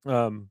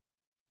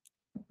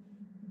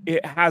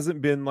it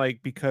hasn't been like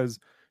because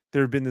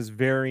there have been this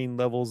varying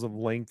levels of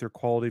length or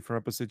quality from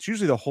episodes.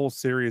 Usually the whole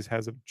series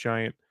has a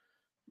giant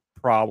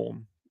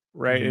problem,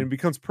 right? And it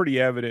becomes pretty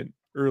evident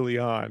early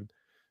on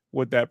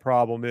what that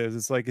problem is.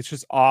 It's like it's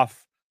just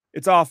off.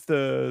 It's off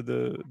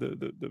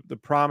the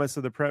promise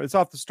of the premise. It's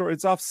off the story.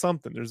 It's off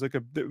something. There's like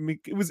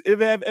it was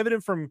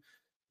evident from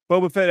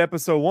Boba Fett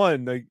episode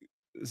 1. Like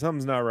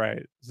something's not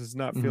right. This is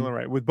not feeling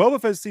right. With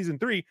Boba Fett season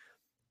 3,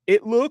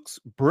 it looks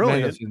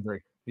brilliant. Mando season 3.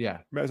 Yeah.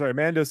 Sorry,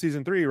 Mando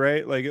season 3,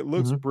 right? Like it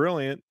looks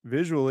brilliant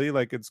visually,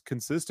 like it's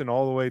consistent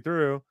all the way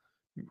through,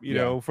 you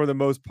know, for the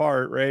most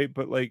part, right?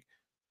 But like,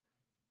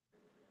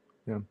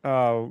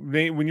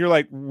 when you're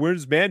like,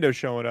 where's Mando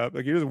showing up?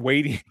 Like you're just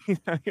waiting. You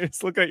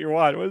just look at your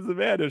watch. What is the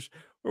Mando?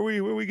 Where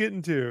are we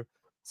getting to?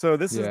 So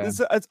this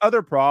is it's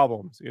other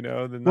problems, you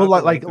know. Well,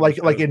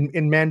 like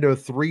in Mando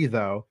 3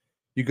 though,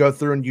 you go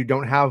through and you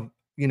don't have,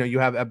 you know, you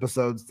have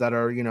episodes that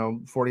are, you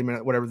know,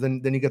 40-minute whatever.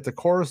 Then you get the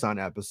Coruscant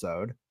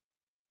episode,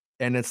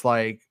 and it's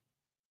like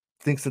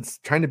thinks it's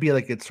trying to be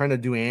like it's trying to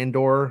do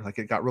Andor, like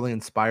it got really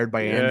inspired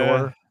by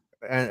Andor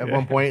at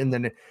one point, and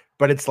then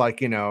but it's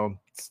like, you know,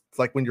 it's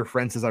like when your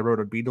friend says I wrote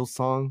a Beatles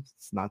song.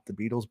 It's not the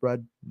Beatles,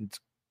 bud. It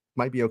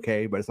might be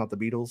okay, but it's not the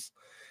Beatles.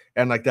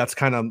 And like that's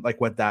kind of like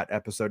what that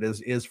episode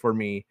is for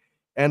me.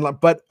 And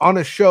but on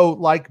a show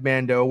like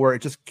Mando, where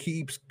it just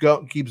keeps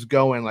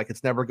going, like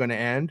it's never going to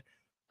end,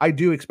 I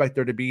do expect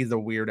there to be the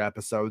weird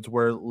episodes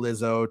where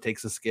Lizzo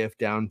takes a skiff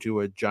down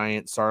to a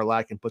giant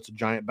sarlacc and puts a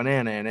giant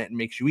banana in it and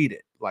makes you eat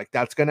it. Like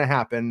that's going to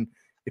happen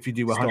if you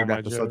do 100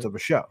 episodes of a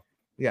show.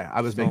 Yeah,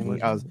 I was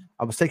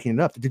taking it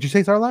up. Did you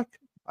say sarlacc?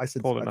 I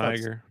said pulled a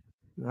Niger.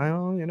 I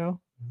don't, you know.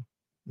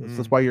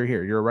 That's why you're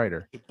here. You're a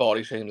writer.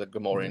 Body shame the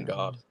Gamorrean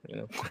god, you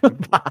know.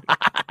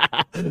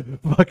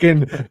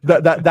 Fucking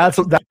that's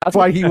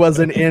why he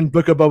wasn't in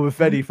Book of Boba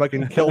Fett. He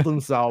fucking killed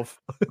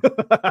himself.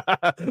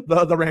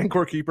 the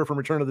Rancor Keeper from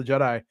Return of the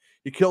Jedi.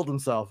 He killed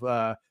himself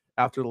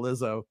after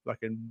Lizzo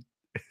fucking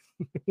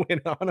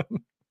went on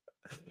him.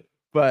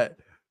 But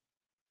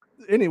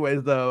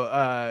anyways,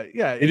 though,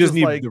 yeah, it just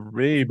needs like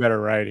way better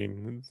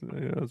writing.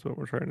 That's what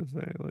we're trying to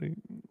say. Like,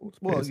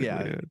 well,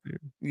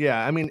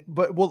 yeah. I mean,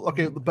 but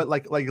okay, but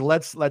like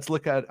let's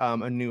look at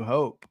A New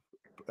Hope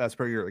as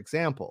per your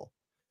example.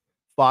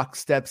 Fox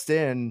steps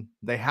in.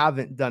 They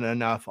haven't done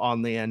enough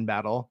on the end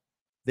battle.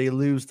 They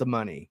lose the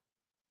money.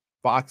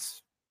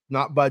 Fox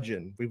not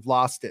budging. We've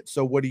lost it.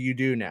 So what do you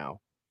do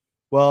now?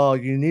 Well,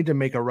 you need to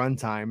make a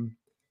runtime.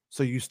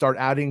 So you start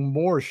adding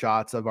more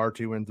shots of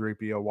R2 and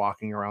 3PO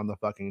walking around the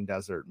fucking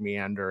desert,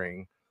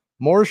 meandering.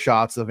 More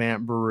shots of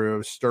Aunt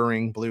Beru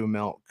stirring blue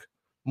milk.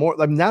 More.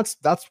 I mean, that's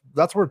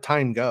where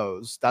time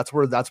goes. That's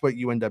what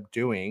you end up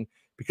doing,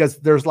 because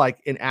there's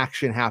like an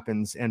action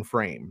happens in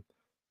frame.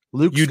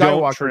 Luke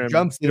Skywalker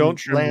jumps in. You don't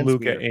trim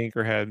Luke at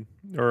Anchorhead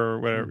or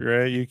whatever,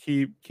 right? You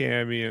keep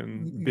Cammy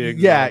and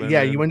Biggs. Yeah.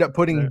 You end up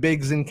putting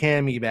Biggs and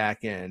Cammy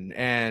back in,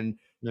 and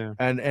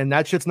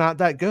that shit's not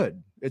that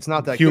good. It's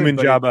not that human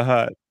good. Jabba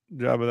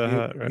the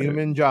Hutt, right?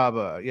 Human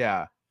Jabba,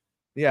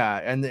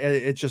 yeah, and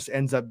it just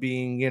ends up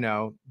being, you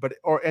know, but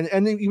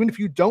and even if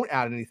you don't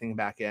add anything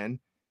back in,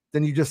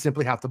 then you just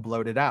simply have to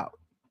bloat it out.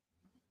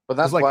 But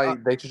that's like, why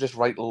they should just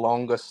write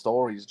longer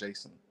stories,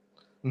 Jason.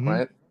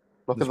 Right?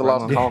 Look at the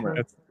last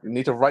comment. You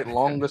need to write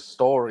longer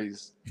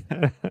stories.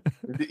 You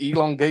need to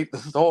elongate the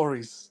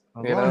stories.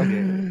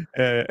 You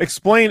know?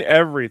 Explain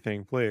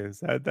everything,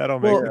 please. That'll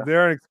make they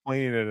aren't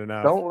explaining it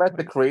enough. Don't let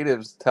the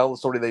creatives tell the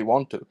story they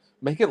want to.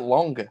 Make it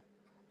longer.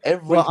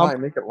 Every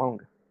time, make it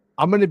longer.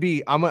 I'm gonna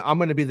be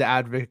the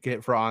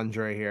advocate for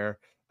Andre here.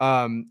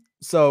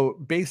 So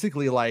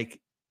basically,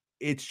 like,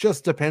 it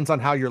just depends on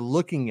how you're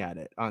looking at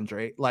it,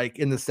 Andre. Like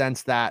in the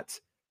sense that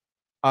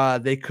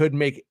they could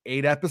make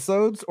 8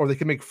 episodes or they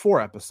could make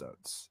 4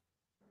 episodes,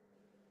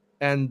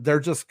 and they're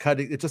just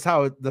cutting. It's just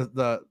how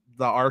the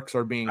arcs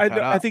are being cut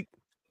up. I think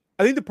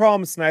the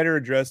problem Snyder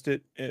addressed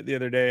it the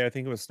other day. I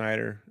think it was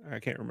Snyder. I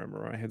can't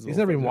remember. My head's. He's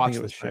never even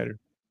watched this shit.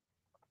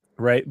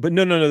 Right, but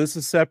no, this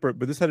is separate.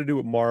 But this had to do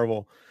with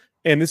Marvel,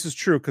 and this is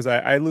true because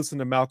I listened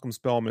to Malcolm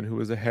Spellman, who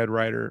was a head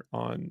writer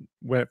on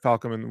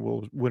Falcon and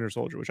the Winter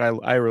Soldier, which I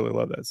really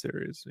love that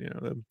series. You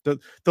know,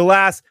 the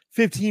last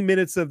 15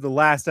 minutes of the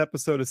last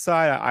episode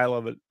aside, I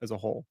love it as a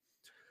whole.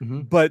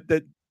 But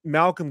that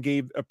Malcolm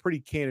gave a pretty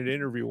candid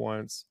interview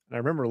once, and I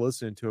remember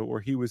listening to it,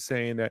 where he was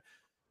saying that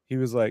he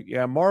was like,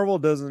 "Yeah, Marvel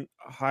doesn't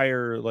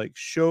hire like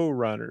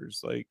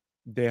showrunners; like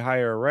they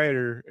hire a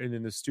writer, and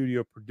then the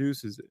studio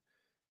produces it."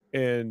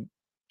 And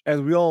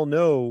as we all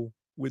know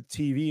with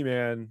TV,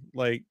 man,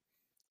 like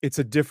it's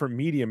a different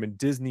medium, and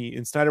Disney,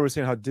 and Snyder was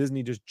saying how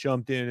Disney just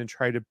jumped in and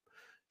tried to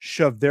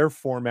shove their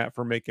format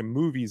for making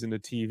movies into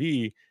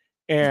TV.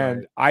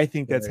 And I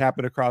think that's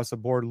happened across the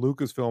board,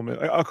 Lucasfilm,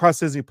 across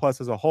Disney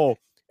Plus as a whole.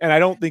 And I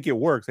don't think it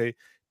works.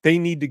 They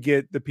need to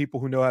get the people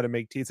who know how to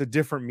make TV. It's a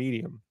different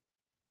medium.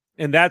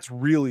 And that's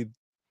really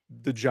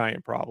the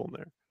giant problem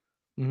there.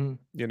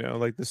 You know,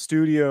 like the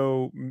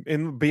studio.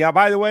 And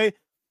by the way,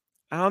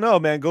 I don't know,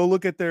 man. Go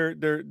look at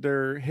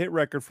their hit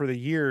record for the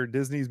year.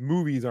 Disney's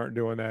movies aren't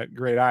doing that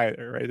great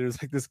either, right?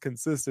 There's like this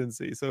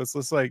consistency. So it's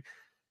just like,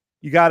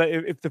 you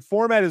gotta, if the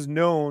format is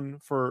known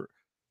for,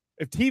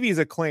 if TV is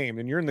acclaimed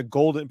and you're in the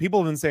golden, people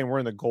have been saying we're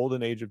in the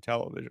golden age of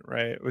television,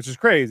 right? Which is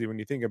crazy when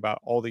you think about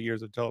all the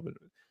years of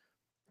television.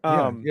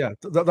 The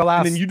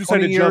last and then you decide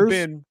to jump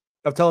in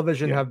of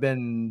television have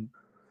been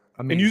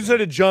amazing. And you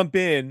decided to jump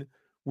in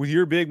with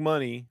your big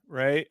money,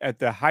 right, at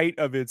the height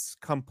of its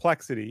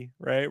complexity,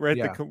 right? We're in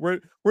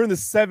the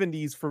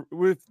 70s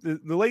with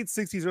the late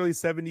 60s, early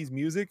 70s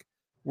music.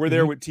 We're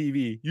there with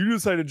TV. You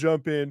decided to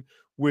jump in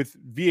with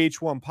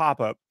VH1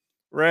 pop-up,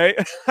 right?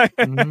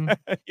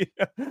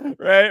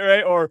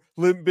 Right, or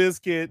Limp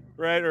Bizkit,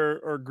 right,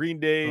 or Green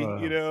Day.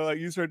 You know, like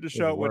you start to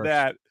show up with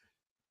that.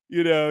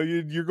 You know,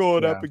 you're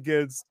going up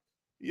against,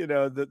 you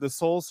know, the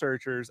Soul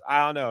Searchers.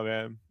 I don't know,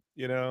 man.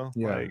 You know,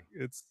 like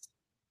it's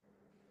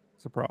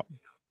a problem.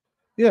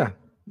 Yeah,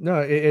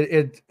 no,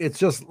 it's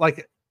just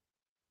like,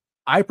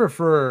 I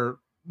prefer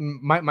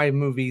my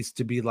movies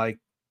to be like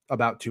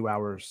about 2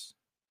 hours.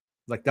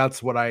 Like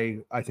that's what I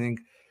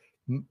think.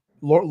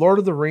 Lord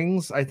of the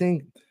Rings, I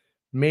think,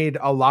 made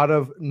a lot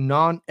of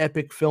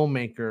non-epic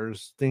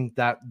filmmakers think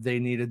that they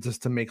needed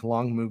just to make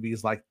long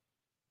movies like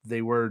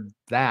they were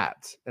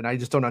that, and I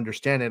just don't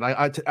understand it.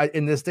 I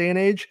in this day and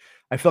age,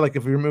 I feel like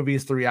if your movie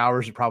is 3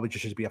 hours, it probably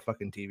just should be a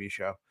fucking TV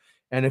show.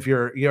 And if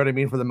you're, you know what I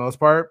mean, for the most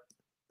part,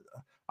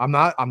 I'm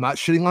not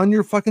shitting on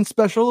your fucking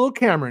special little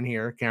Cameron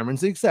here.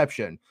 Cameron's the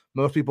exception.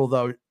 Most people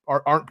though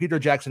aren't Peter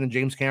Jackson and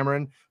James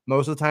Cameron.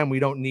 Most of the time, we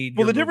don't need.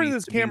 Well, the difference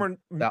is Cameron.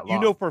 You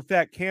know for a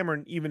fact,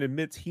 Cameron even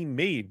admits he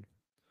made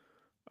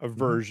a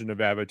version of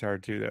Avatar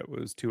 2 that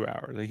was 2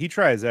 hours. Like, he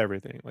tries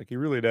everything. Like, he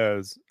really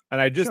does. And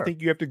I just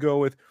think you have to go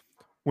with,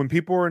 when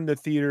people are in the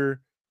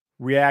theater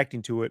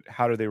reacting to it,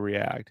 how do they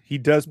react? He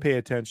does pay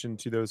attention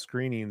to those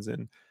screenings,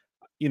 and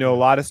you know, a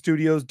lot of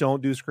studios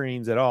don't do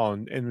screenings at all,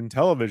 and in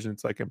television,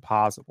 it's like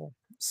impossible.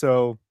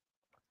 So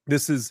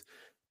this is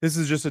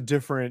just a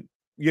different.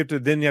 You have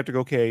to go,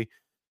 okay,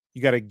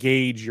 you got to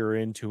gauge your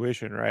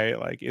intuition, right?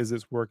 Like, is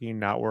this working,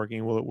 not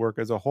working? Will it work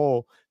as a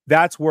whole?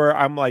 That's where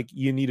I'm like,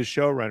 you need a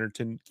showrunner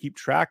to keep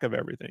track of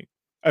everything.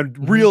 A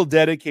real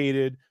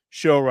dedicated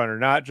showrunner,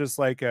 not just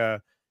like a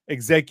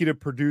executive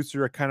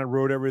producer. I kind of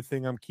wrote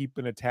everything, I'm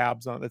keeping a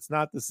tabs on. That's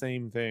not the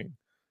same thing.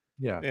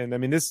 Yeah. And I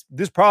mean,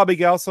 this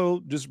probably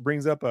also just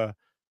brings up a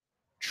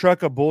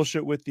truck of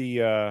bullshit with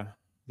the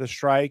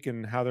strike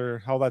and how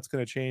that's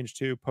going to change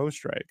too post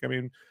strike. I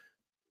mean,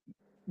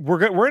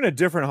 we're in a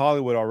different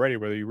Hollywood already,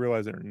 whether you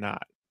realize it or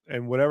not.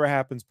 And whatever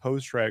happens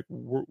post strike,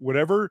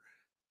 whatever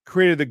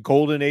created the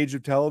golden age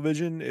of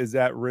television is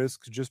at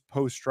risk just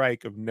post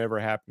strike of never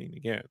happening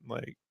again.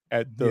 Like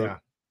at the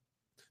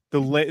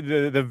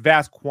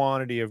vast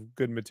quantity of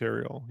good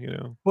material, you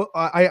know. Well,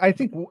 I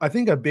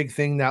think a big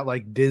thing that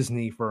like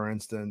Disney, for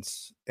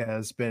instance,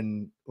 has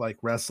been like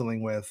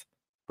wrestling with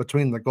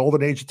between the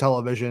golden age of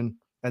television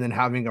and then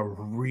having a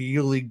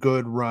really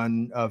good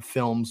run of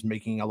films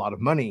making a lot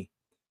of money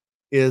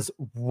is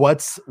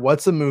what's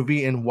a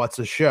movie and what's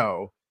a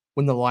show.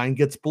 When the line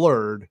gets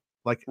blurred,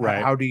 like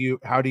how do you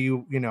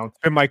you know?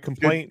 And my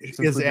complaint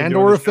is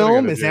Andor a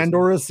film? Is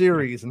Andor a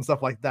series and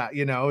stuff like that?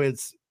 You know,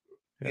 it's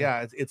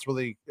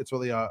really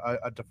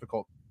a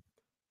difficult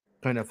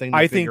kind of thing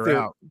to figure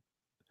out.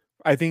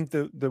 I think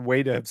the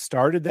way to have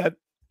started that.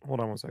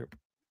 Hold on one second.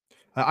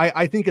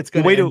 I think it's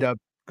going to end up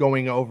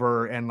going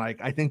over, and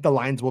like I think the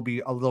lines will be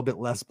a little bit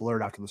less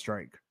blurred after the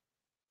strike.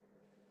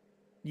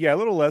 Yeah, a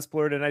little less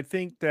blurred, and I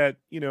think that,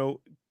 you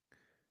know,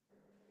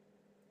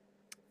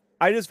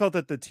 I just felt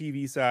that the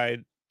TV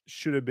side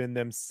should have been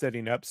them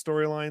setting up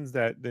storylines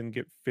that then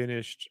get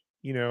finished,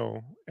 you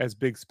know, as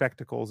big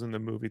spectacles in the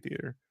movie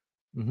theater.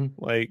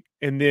 Like,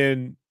 and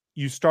then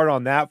you start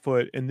on that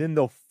foot, and then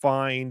they'll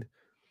find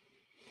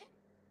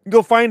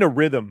a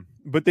rhythm,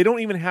 but they don't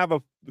even have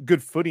a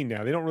good footing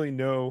now. They don't really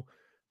know.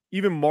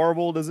 Even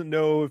Marvel doesn't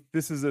know if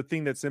this is a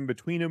thing that's in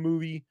between a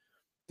movie.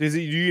 Do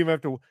you even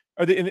have to?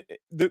 Are they? And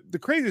the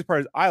craziest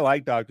part is I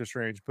like Doctor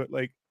Strange, but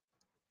like,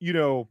 you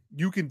know,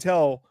 you can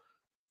tell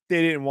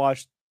they didn't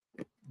watch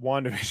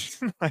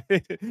WandaVision.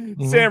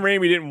 Sam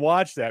Raimi didn't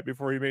watch that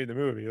before he made the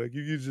movie. Like,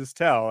 you just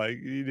tell, like,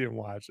 he didn't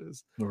watch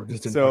this. Or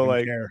just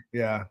didn't care.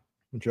 Yeah.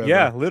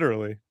 Yeah,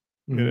 literally.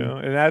 You know,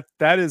 and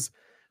that is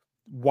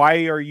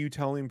why are you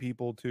telling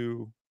people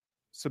to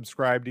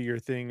subscribe to your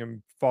thing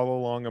and follow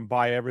along and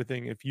buy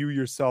everything if you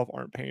yourself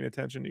aren't paying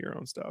attention to your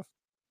own stuff?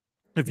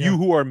 If you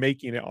who are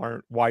making it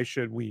aren't, why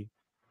should we?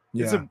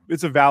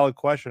 It's a valid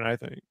question, I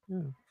think.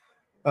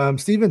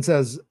 Steven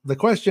says the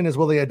question is,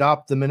 will they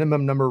adopt the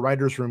minimum number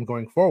writers room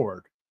going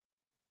forward?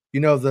 You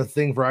know, the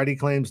thing Variety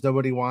claims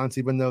nobody wants,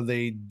 even though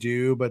they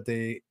do, but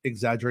they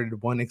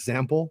exaggerated one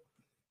example.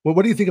 Well,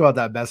 what do you think about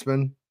that,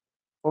 Bestman?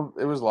 Well,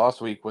 it was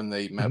last week when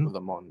they met with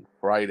them on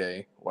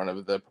Friday. One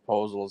of the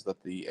proposals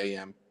that the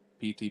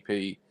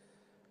AMPTP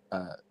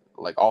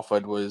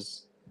offered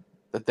was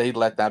that they'd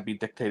let that be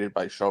dictated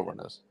by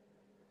showrunners.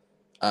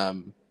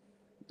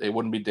 It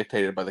wouldn't be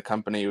dictated by the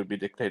company. It would be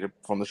dictated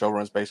from the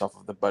showrunners based off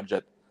of the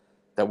budget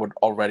that would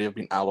already have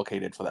been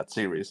allocated for that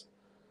series.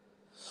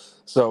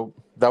 So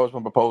that was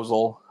my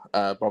proposal.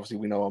 But obviously,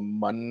 we know on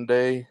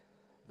Monday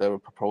the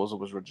proposal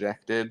was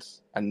rejected,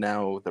 and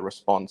now the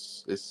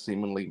response is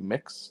seemingly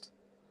mixed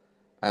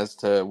as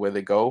to where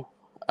they go.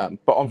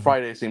 But on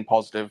Friday, it seemed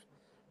positive.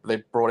 They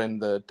brought in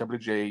the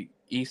WGA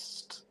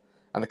East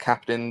and the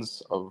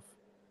captains of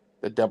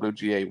the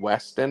WGA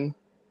West in,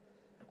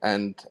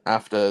 and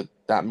after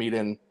that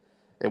meeting,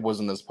 it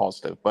wasn't as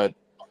positive. But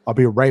I'll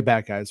be right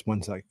back, guys.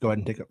 One sec. Go ahead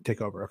and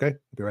take over, okay?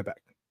 I'll be right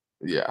back.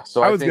 Yeah.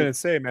 So I was going to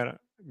say, man,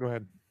 go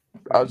ahead.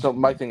 So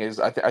my thing is,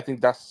 I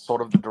think that's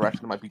sort of the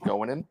direction it might be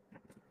going in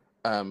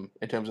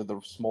terms of the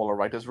smaller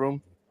writers'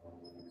 room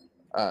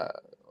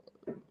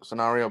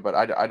scenario. But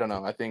I don't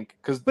know. I think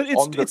but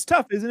it's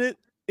tough, isn't it?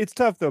 It's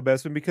tough though,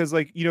 Bestman, because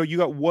you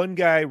got one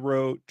guy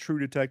wrote True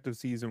Detective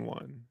season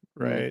 1,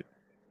 right?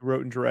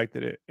 Wrote and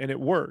directed it, and it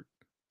worked.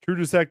 True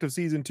Detective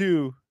season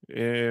 2, it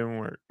didn't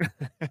work.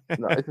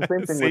 No, it's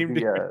the same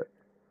thing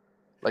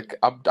with the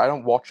I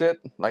don't watch it.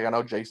 Like I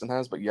know Jason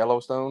has, but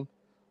Yellowstone,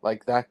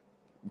 like that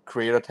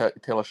creator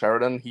Taylor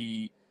Sheridan,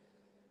 he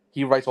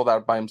writes all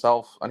that by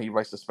himself, and he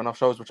writes the spin-off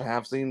shows, which I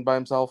have seen by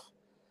himself.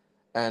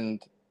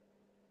 And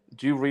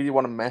do you really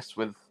want to mess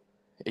with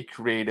a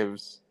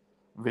creative's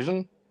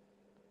vision?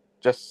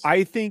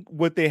 I think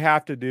what they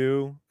have to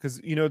do,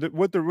 because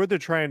what they're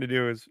trying to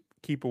do is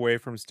keep away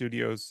from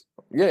studios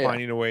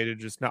finding a way to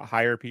just not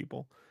hire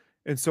people.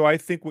 And so I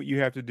think what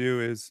you have to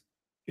do is,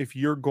 if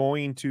you're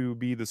going to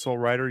be the sole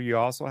writer, you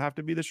also have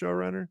to be the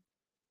showrunner.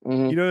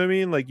 You know what I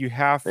mean? Like you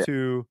have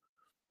to,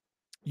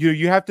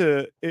 you have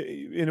to,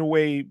 in a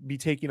way, be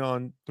taking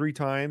on 3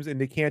 times, and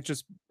they can't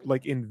just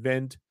like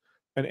invent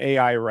an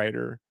AI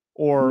writer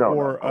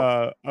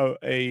or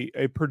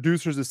a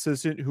producer's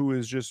assistant who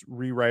is just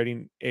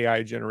rewriting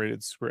AI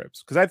generated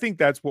scripts. Because I think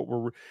that's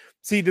what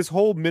this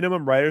whole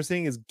minimum writers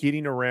thing is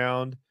getting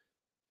around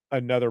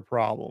another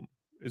problem,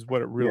 is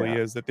what it really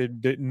is,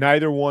 that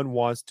neither one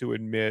wants to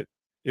admit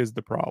is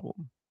the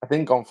problem. I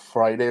think on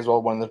Friday as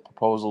well, one of the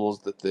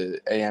proposals that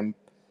the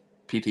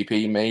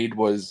AMPTP made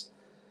was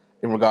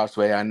in regards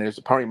to AI, and it was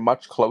apparently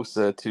much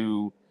closer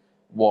to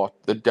what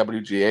the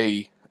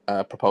WGA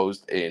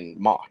proposed in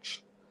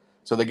March.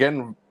 So they're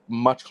getting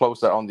much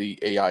closer on the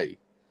AI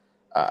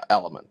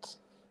element,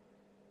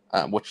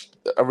 which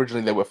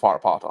originally they were far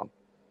apart on.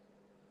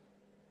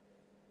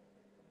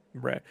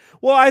 Right.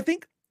 Well, I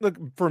think, look,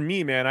 for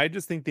me, man, I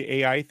just think the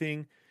AI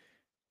thing,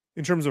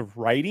 in terms of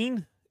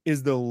writing,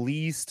 is the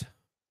least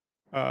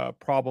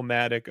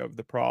problematic of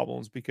the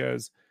problems,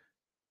 because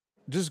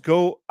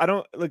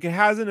it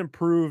hasn't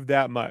improved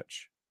that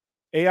much.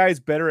 AI is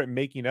better at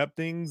making up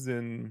things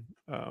than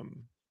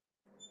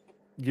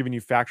giving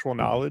you factual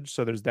knowledge,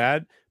 so there's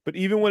that. But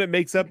even when it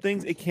makes up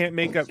things, it can't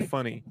make up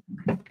funny.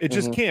 It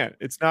just can't.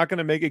 It's not going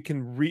to make it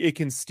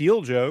can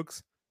steal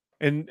jokes,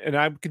 and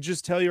I could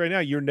just tell you right now,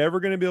 you're never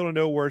going to be able to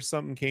know where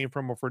something came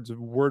from, or if it's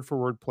word for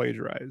word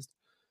plagiarized.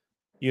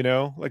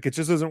 Like it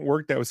just doesn't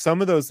work that way. Some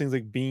of those things,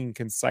 like Bing,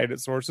 can cite at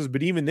sources,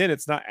 but even then,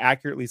 it's not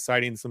accurately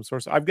citing some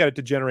source. I've got it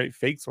to generate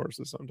fake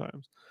sources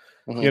sometimes.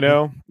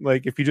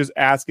 Like if you just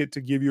ask it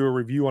to give you a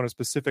review on a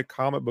specific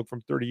comic book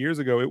from 30 years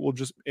ago, it will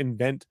just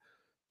invent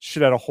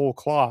shit out of whole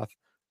cloth.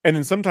 And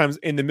then sometimes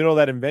in the middle of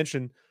that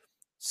invention,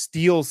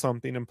 steal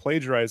something and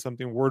plagiarize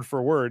something word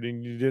for word,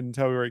 and you didn't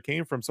tell me where it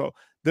came from. So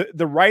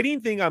the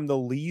writing thing, I'm the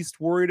least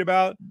worried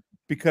about,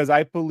 because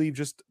I believe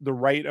just the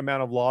right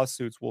amount of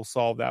lawsuits will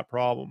solve that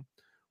problem.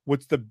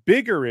 What's the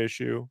bigger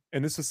issue,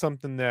 and this is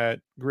something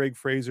that Greg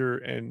Fraser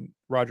and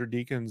Roger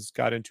Deakins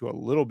got into a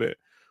little bit,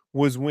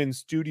 was when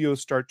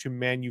studios start to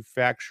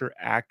manufacture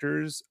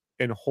actors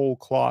in whole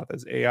cloth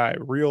as AI,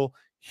 real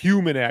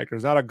human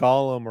actors, not a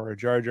Gollum or a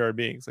Jar Jar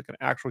Binks, like an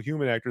actual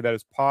human actor that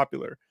is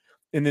popular.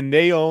 And then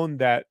they own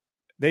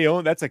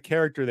that's a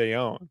character they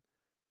own,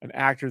 an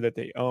actor that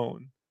they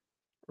own,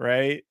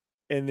 right?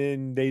 And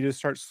then they just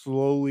start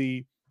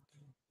slowly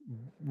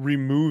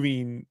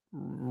removing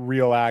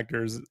real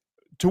actors,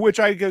 to which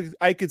I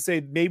could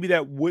say maybe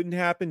that wouldn't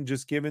happen,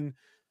 just given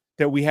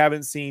that we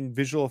haven't seen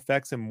visual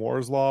effects and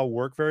Moore's Law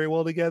work very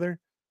well together.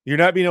 You're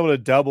not being able to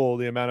double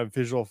the amount of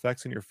visual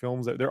effects in your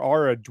films. There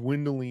are a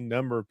dwindling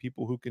number of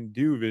people who can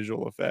do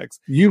visual effects.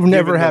 You've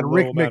never had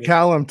Rick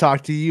McCallum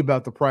talk to you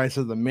about the price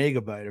of the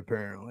megabyte,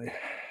 apparently.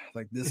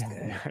 Like this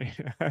guy.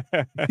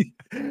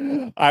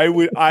 I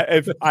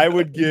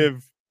would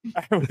give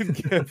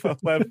a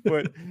left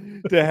foot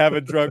to have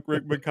a drunk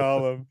Rick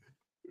McCallum.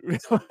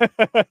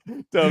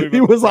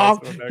 He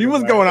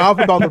was going off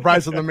about the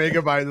price of the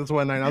megabyte this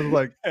one night. I was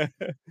like,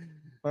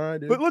 All right,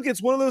 dude. But look,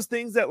 it's one of those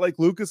things that like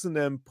Lucas and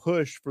them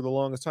push for the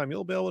longest time.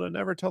 You'll be able to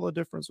never tell the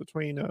difference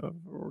between a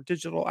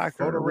digital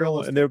actor and a real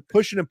one. And they're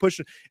pushing and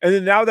pushing. And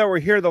then now that we're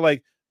here, they're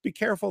like, be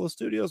careful, the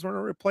studios want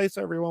to replace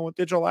everyone with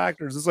digital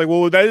actors. It's like,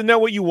 well, isn't that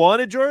what you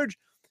wanted, George?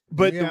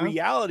 But the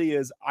reality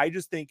is, I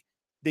just think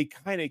they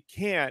kind of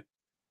can't,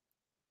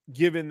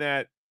 given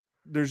that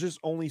there's just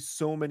only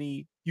so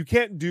many. You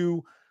can't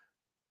do,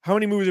 how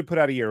many movies are put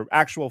out a year?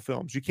 Actual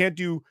films. You can't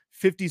do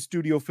 50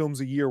 studio films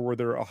a year where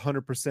they're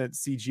 100%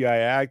 CGI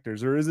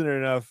actors. There isn't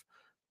enough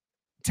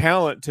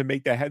talent to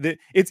make that.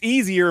 It's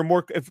easier and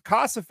more, if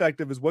cost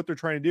effective is what they're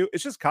trying to do.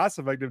 It's just cost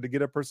effective to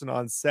get a person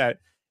on set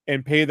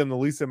and pay them the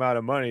least amount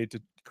of money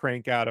to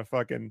crank out a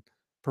fucking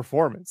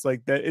performance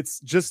like that. It's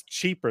just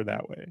cheaper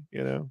that way,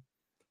 you know?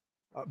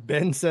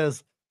 Ben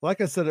says,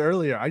 like I said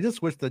earlier, I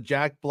just wish the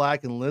Jack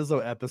Black and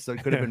Lizzo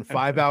episode could have been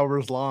 5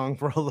 hours long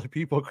for all the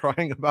people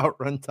crying about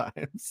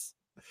runtimes.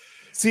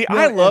 See,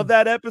 I love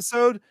that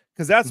episode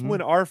because that's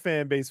when our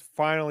fan base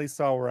finally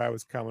saw where I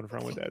was coming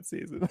from with that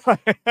season.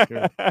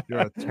 You're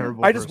a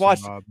terrible I just person,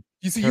 watched. Rob.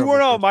 You see, you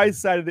weren't on my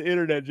side of the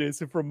internet,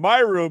 Jason. From my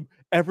room,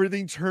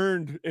 everything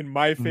turned in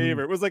my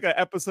favor. It was like an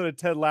episode of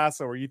Ted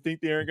Lasso where you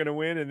think they aren't going to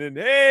win, and then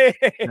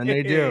and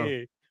they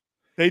do.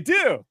 They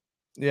do.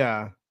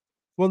 Yeah.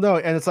 Well, no,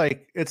 and it's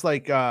like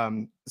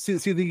see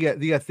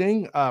the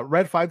thing.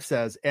 Red 5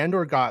 says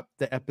Andor got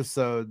the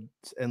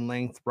episodes and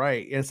length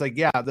right, and it's like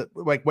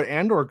like what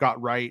Andor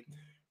got right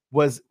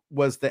was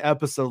the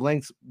episode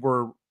lengths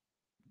were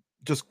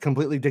just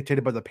completely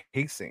dictated by the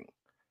pacing,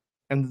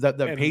 and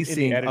the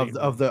pacing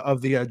of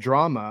the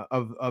drama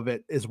of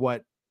it is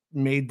what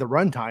made the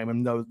runtime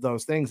and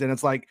those things. And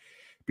it's like,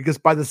 because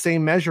by the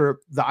same measure,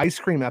 the ice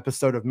cream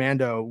episode of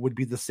Mando would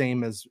be the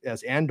same as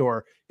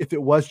Andor if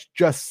it was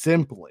just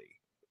simply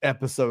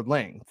episode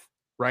length,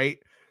 right?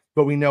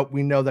 But we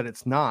know that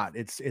it's not.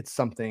 It's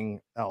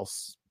something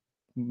else,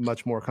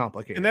 much more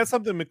complicated. And that's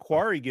something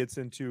Macquarie gets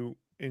into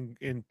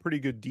in pretty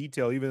good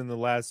detail, even in the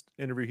last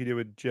interview he did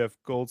with Jeff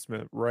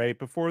Goldsmith right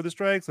before the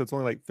strike. So it's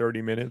only like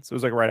 30 minutes. It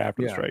was like right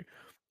after the strike.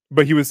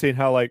 But he was saying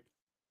how, like,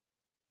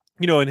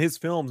 you know, in his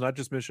films, not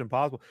just Mission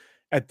Impossible,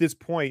 at this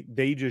point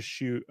they just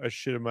shoot a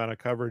shit amount of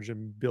coverage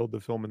and build the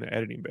film in the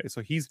editing bay.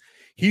 So he's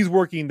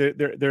working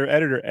their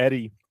editor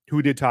Eddie,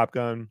 who did Top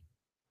Gun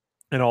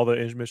and all the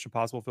Mission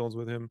Impossible films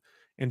with him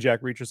and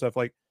Jack Reacher stuff.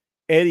 Like,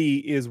 Eddie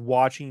is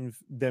watching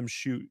them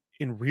shoot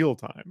in real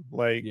time,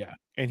 like,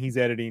 and he's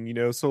editing, you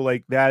know. So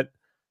like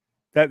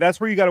that's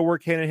where you got to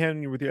work hand in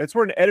hand with you. That's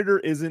where an editor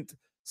isn't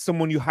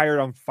someone you hired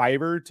on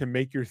Fiverr to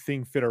make your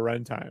thing fit a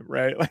runtime,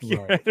 right? Like,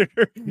 your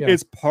editor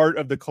is part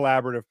of the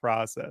collaborative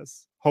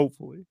process,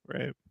 hopefully,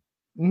 right?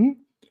 Mm-hmm.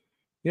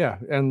 Yeah,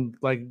 and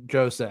like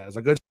Joe says,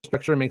 a good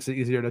structure makes it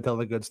easier to tell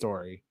a good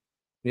story.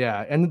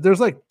 Yeah, and there's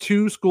like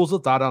two schools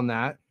of thought on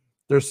that.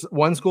 There's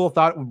one school of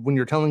thought, when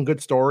you're telling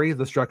good story,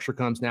 the structure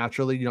comes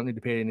naturally. You don't need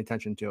to pay any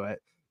attention to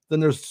it. Then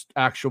there's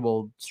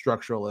actual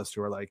structuralists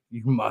who are like,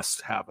 you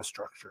must have a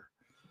structure.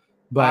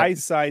 But I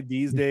side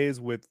these days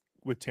with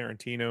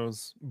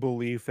Tarantino's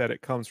belief that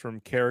it comes from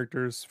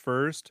characters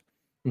first,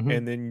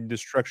 and then the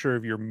structure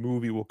of your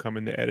movie will come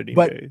in the editing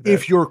bay.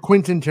 If you're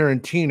Quentin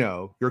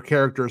Tarantino, your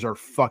characters are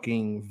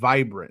fucking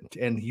vibrant,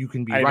 and you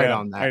can be right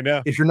on that. I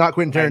know. If you're not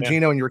Quentin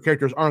Tarantino and your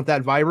characters aren't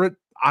that vibrant,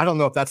 I don't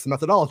know if that's the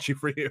methodology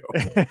for you.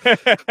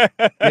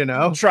 You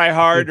know, try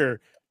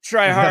harder.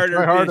 Try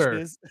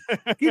harder.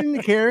 Get in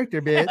the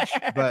character, bitch.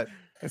 But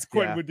as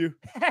Quentin would do.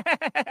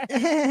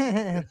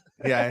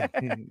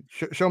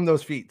 Show him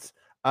those feats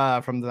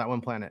from that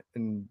one planet,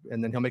 and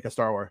then he'll make a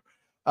Star Wars.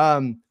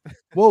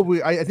 Well,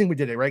 I think we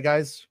did it, right,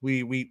 guys?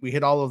 We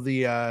hit all of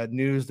the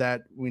news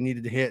that we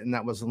needed to hit, and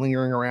that was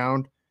lingering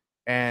around.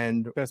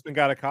 And Bestman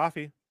got a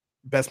coffee.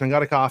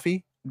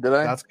 Did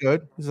I? That's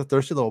good. He's a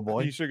thirsty little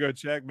boy. You should go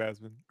check,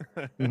 Bestman.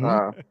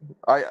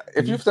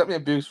 If you've sent me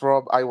abuse,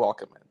 Rob, I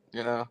welcome it.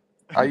 You know,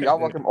 I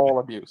welcome all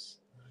abuse.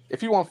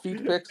 If you want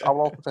feet pics,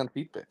 I'll also send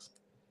feet pics.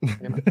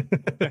 You know?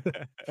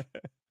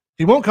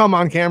 He won't come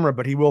on camera,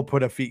 but he will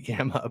put a feet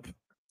cam up.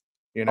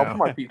 You know, I'll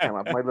put my feet cam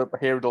up, my little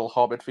hairy little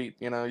hobbit feet.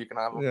 You know, you can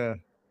have them. Yeah,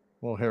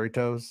 little hairy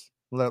toes,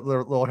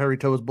 little hairy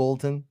toes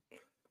bulletin.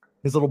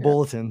 His little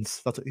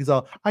bulletins. That's what he's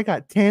all. I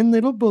got 10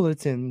 little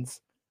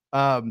bulletins.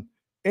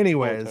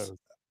 Anyways,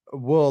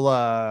 we'll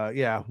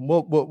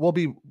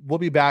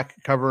be back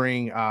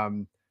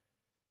covering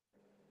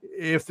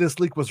if this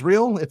leak was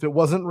real. If it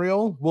wasn't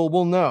real,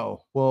 we'll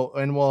know.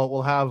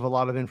 We'll have a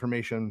lot of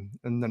information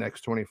in the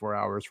next 24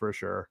 hours for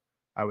sure.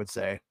 I would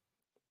say,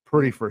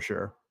 pretty for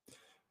sure,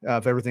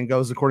 if everything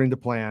goes according to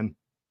plan.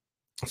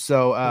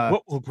 So,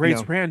 what will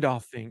Grace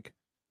Randolph think?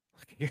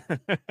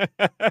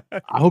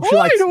 I hope she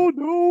likes. I don't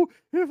know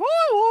if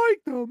I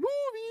like the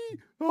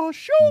movie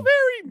show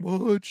very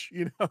much.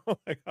 You know,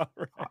 like, all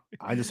right.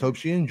 I just hope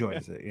she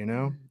enjoys it. You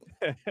know,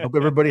 hope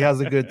everybody has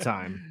a good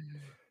time.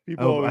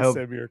 People always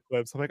send me your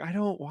clips. I'm like, I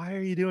don't. Why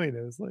are you doing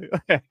this? Like,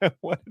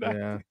 what did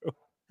I do?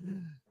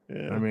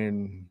 Yeah. I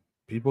mean,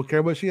 people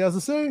care what she has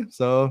to say,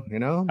 so you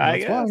know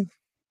that's why.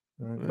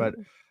 But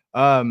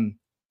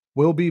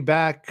we'll be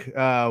back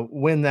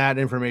when that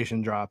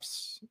information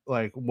drops,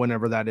 like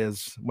whenever that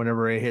is,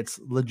 whenever it hits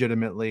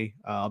legitimately.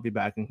 I'll be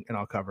back and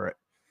I'll cover it.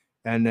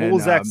 And then, what will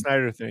Zack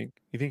Snyder think?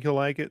 You think he'll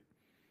like it?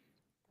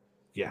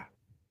 Yeah,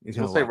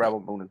 He'll say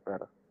Rebel Moon is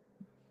better.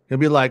 He'll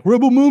be like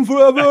Rebel Moon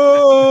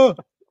forever.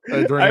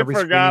 I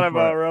forgot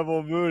about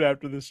Rebel Moon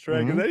after the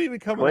strike. Is that even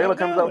coming out? Trailer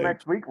comes out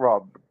next week,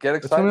 Rob. Get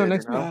excited. It's coming out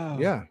next week.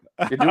 Yeah,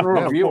 you're doing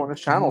a review on this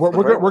channel. We're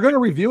going to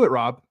review it,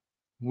 Rob.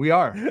 We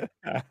are.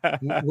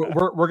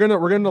 we're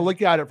gonna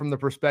look at it from the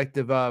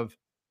perspective of,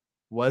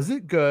 was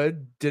it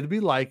good? Did we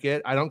like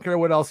it? I don't care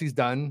what else he's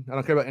done. I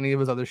don't care about any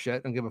of his other shit. I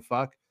don't give a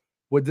fuck.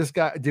 Would this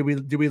guy? Did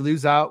we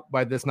lose out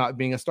by this not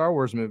being a Star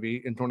Wars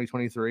movie in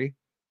 2023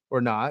 or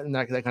not? And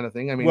that kind of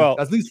thing. I mean, well,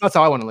 at least that's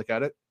how I want to look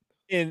at it.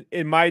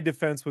 In my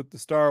defense with the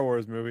Star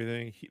Wars movie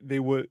thing,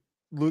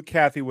 Luke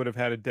Cathy would have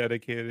had a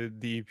dedicated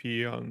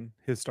DP on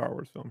his Star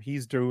Wars film.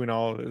 He's doing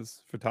all of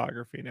his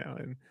photography now,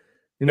 and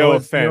no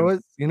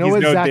offense, you know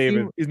what, Zachy,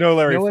 David. He's no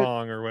Larry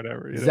Fong or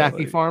whatever.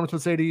 Zachy Farms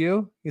would say to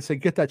you. He said,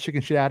 "Get that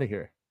chicken shit out of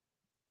here."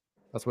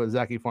 That's what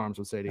Zachy Farms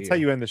would say to you. That's how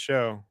you end the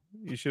show.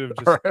 You should have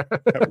just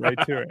cut right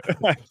to it.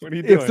 What are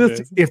you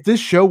doing? If this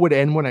show would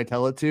end when I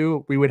tell it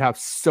to, we would have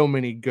so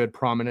many good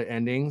prominent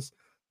endings.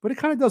 But it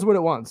kind of does what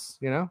it wants,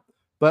 you know.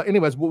 But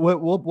anyways,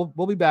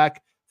 we'll be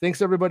back.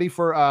 Thanks everybody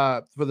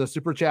for the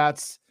super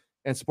chats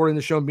and supporting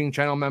the show and being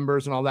channel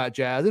members and all that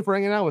jazz, and for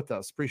hanging out with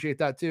us. Appreciate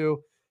that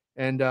too.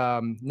 And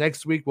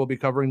next week we'll be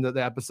covering the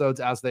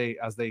episodes as they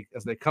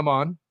come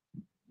on.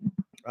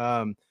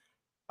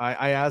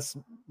 I asked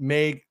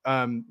Meg,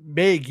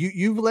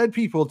 you've led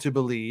people to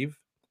believe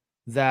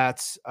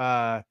that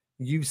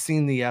you've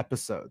seen the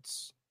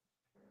episodes,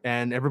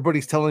 and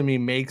everybody's telling me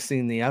Meg's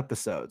seen the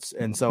episodes,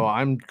 and so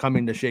I'm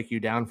coming to shake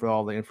you down for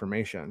all the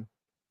information.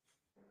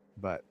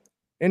 But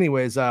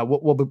anyways,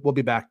 we'll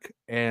be back,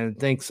 and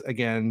thanks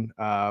again,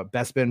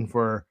 Bespin,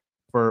 for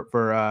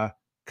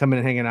coming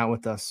and hanging out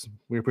with us.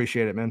 We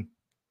appreciate it, man,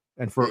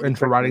 and for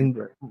writing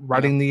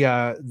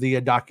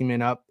the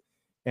document up.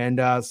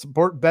 And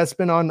support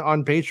Bespin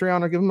on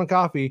Patreon or give him a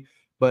coffee.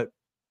 But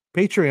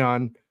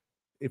Patreon,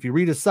 if you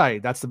read his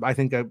site, that's I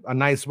think a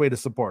nice way to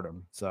support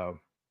him. So,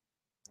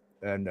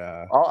 and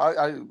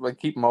I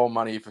keep more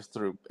money if it's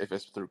through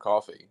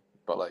coffee.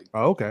 But like,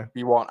 okay, if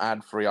you want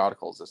ad-free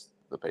articles, it's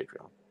the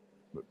Patreon.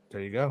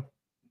 There you go.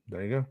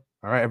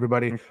 All right,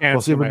 everybody.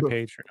 We'll see my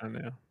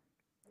Patreon now.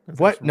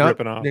 What? No,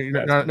 no.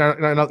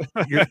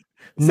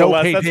 No,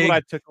 that's what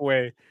I took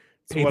away.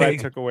 That's what I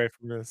took away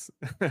from this.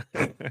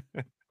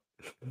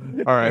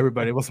 All right,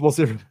 everybody. We'll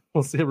see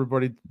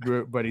everybody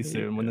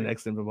soon when the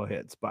next info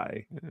hits.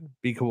 Bye.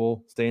 Be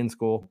cool. Stay in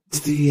school.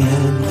 It's the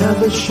end of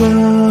the show.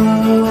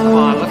 Come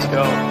on, let's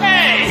go.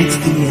 Hey! It's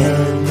the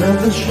end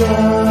of the show.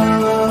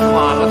 Come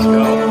on, let's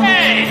go.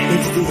 Hey!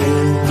 It's the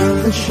end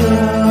of the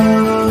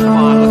show.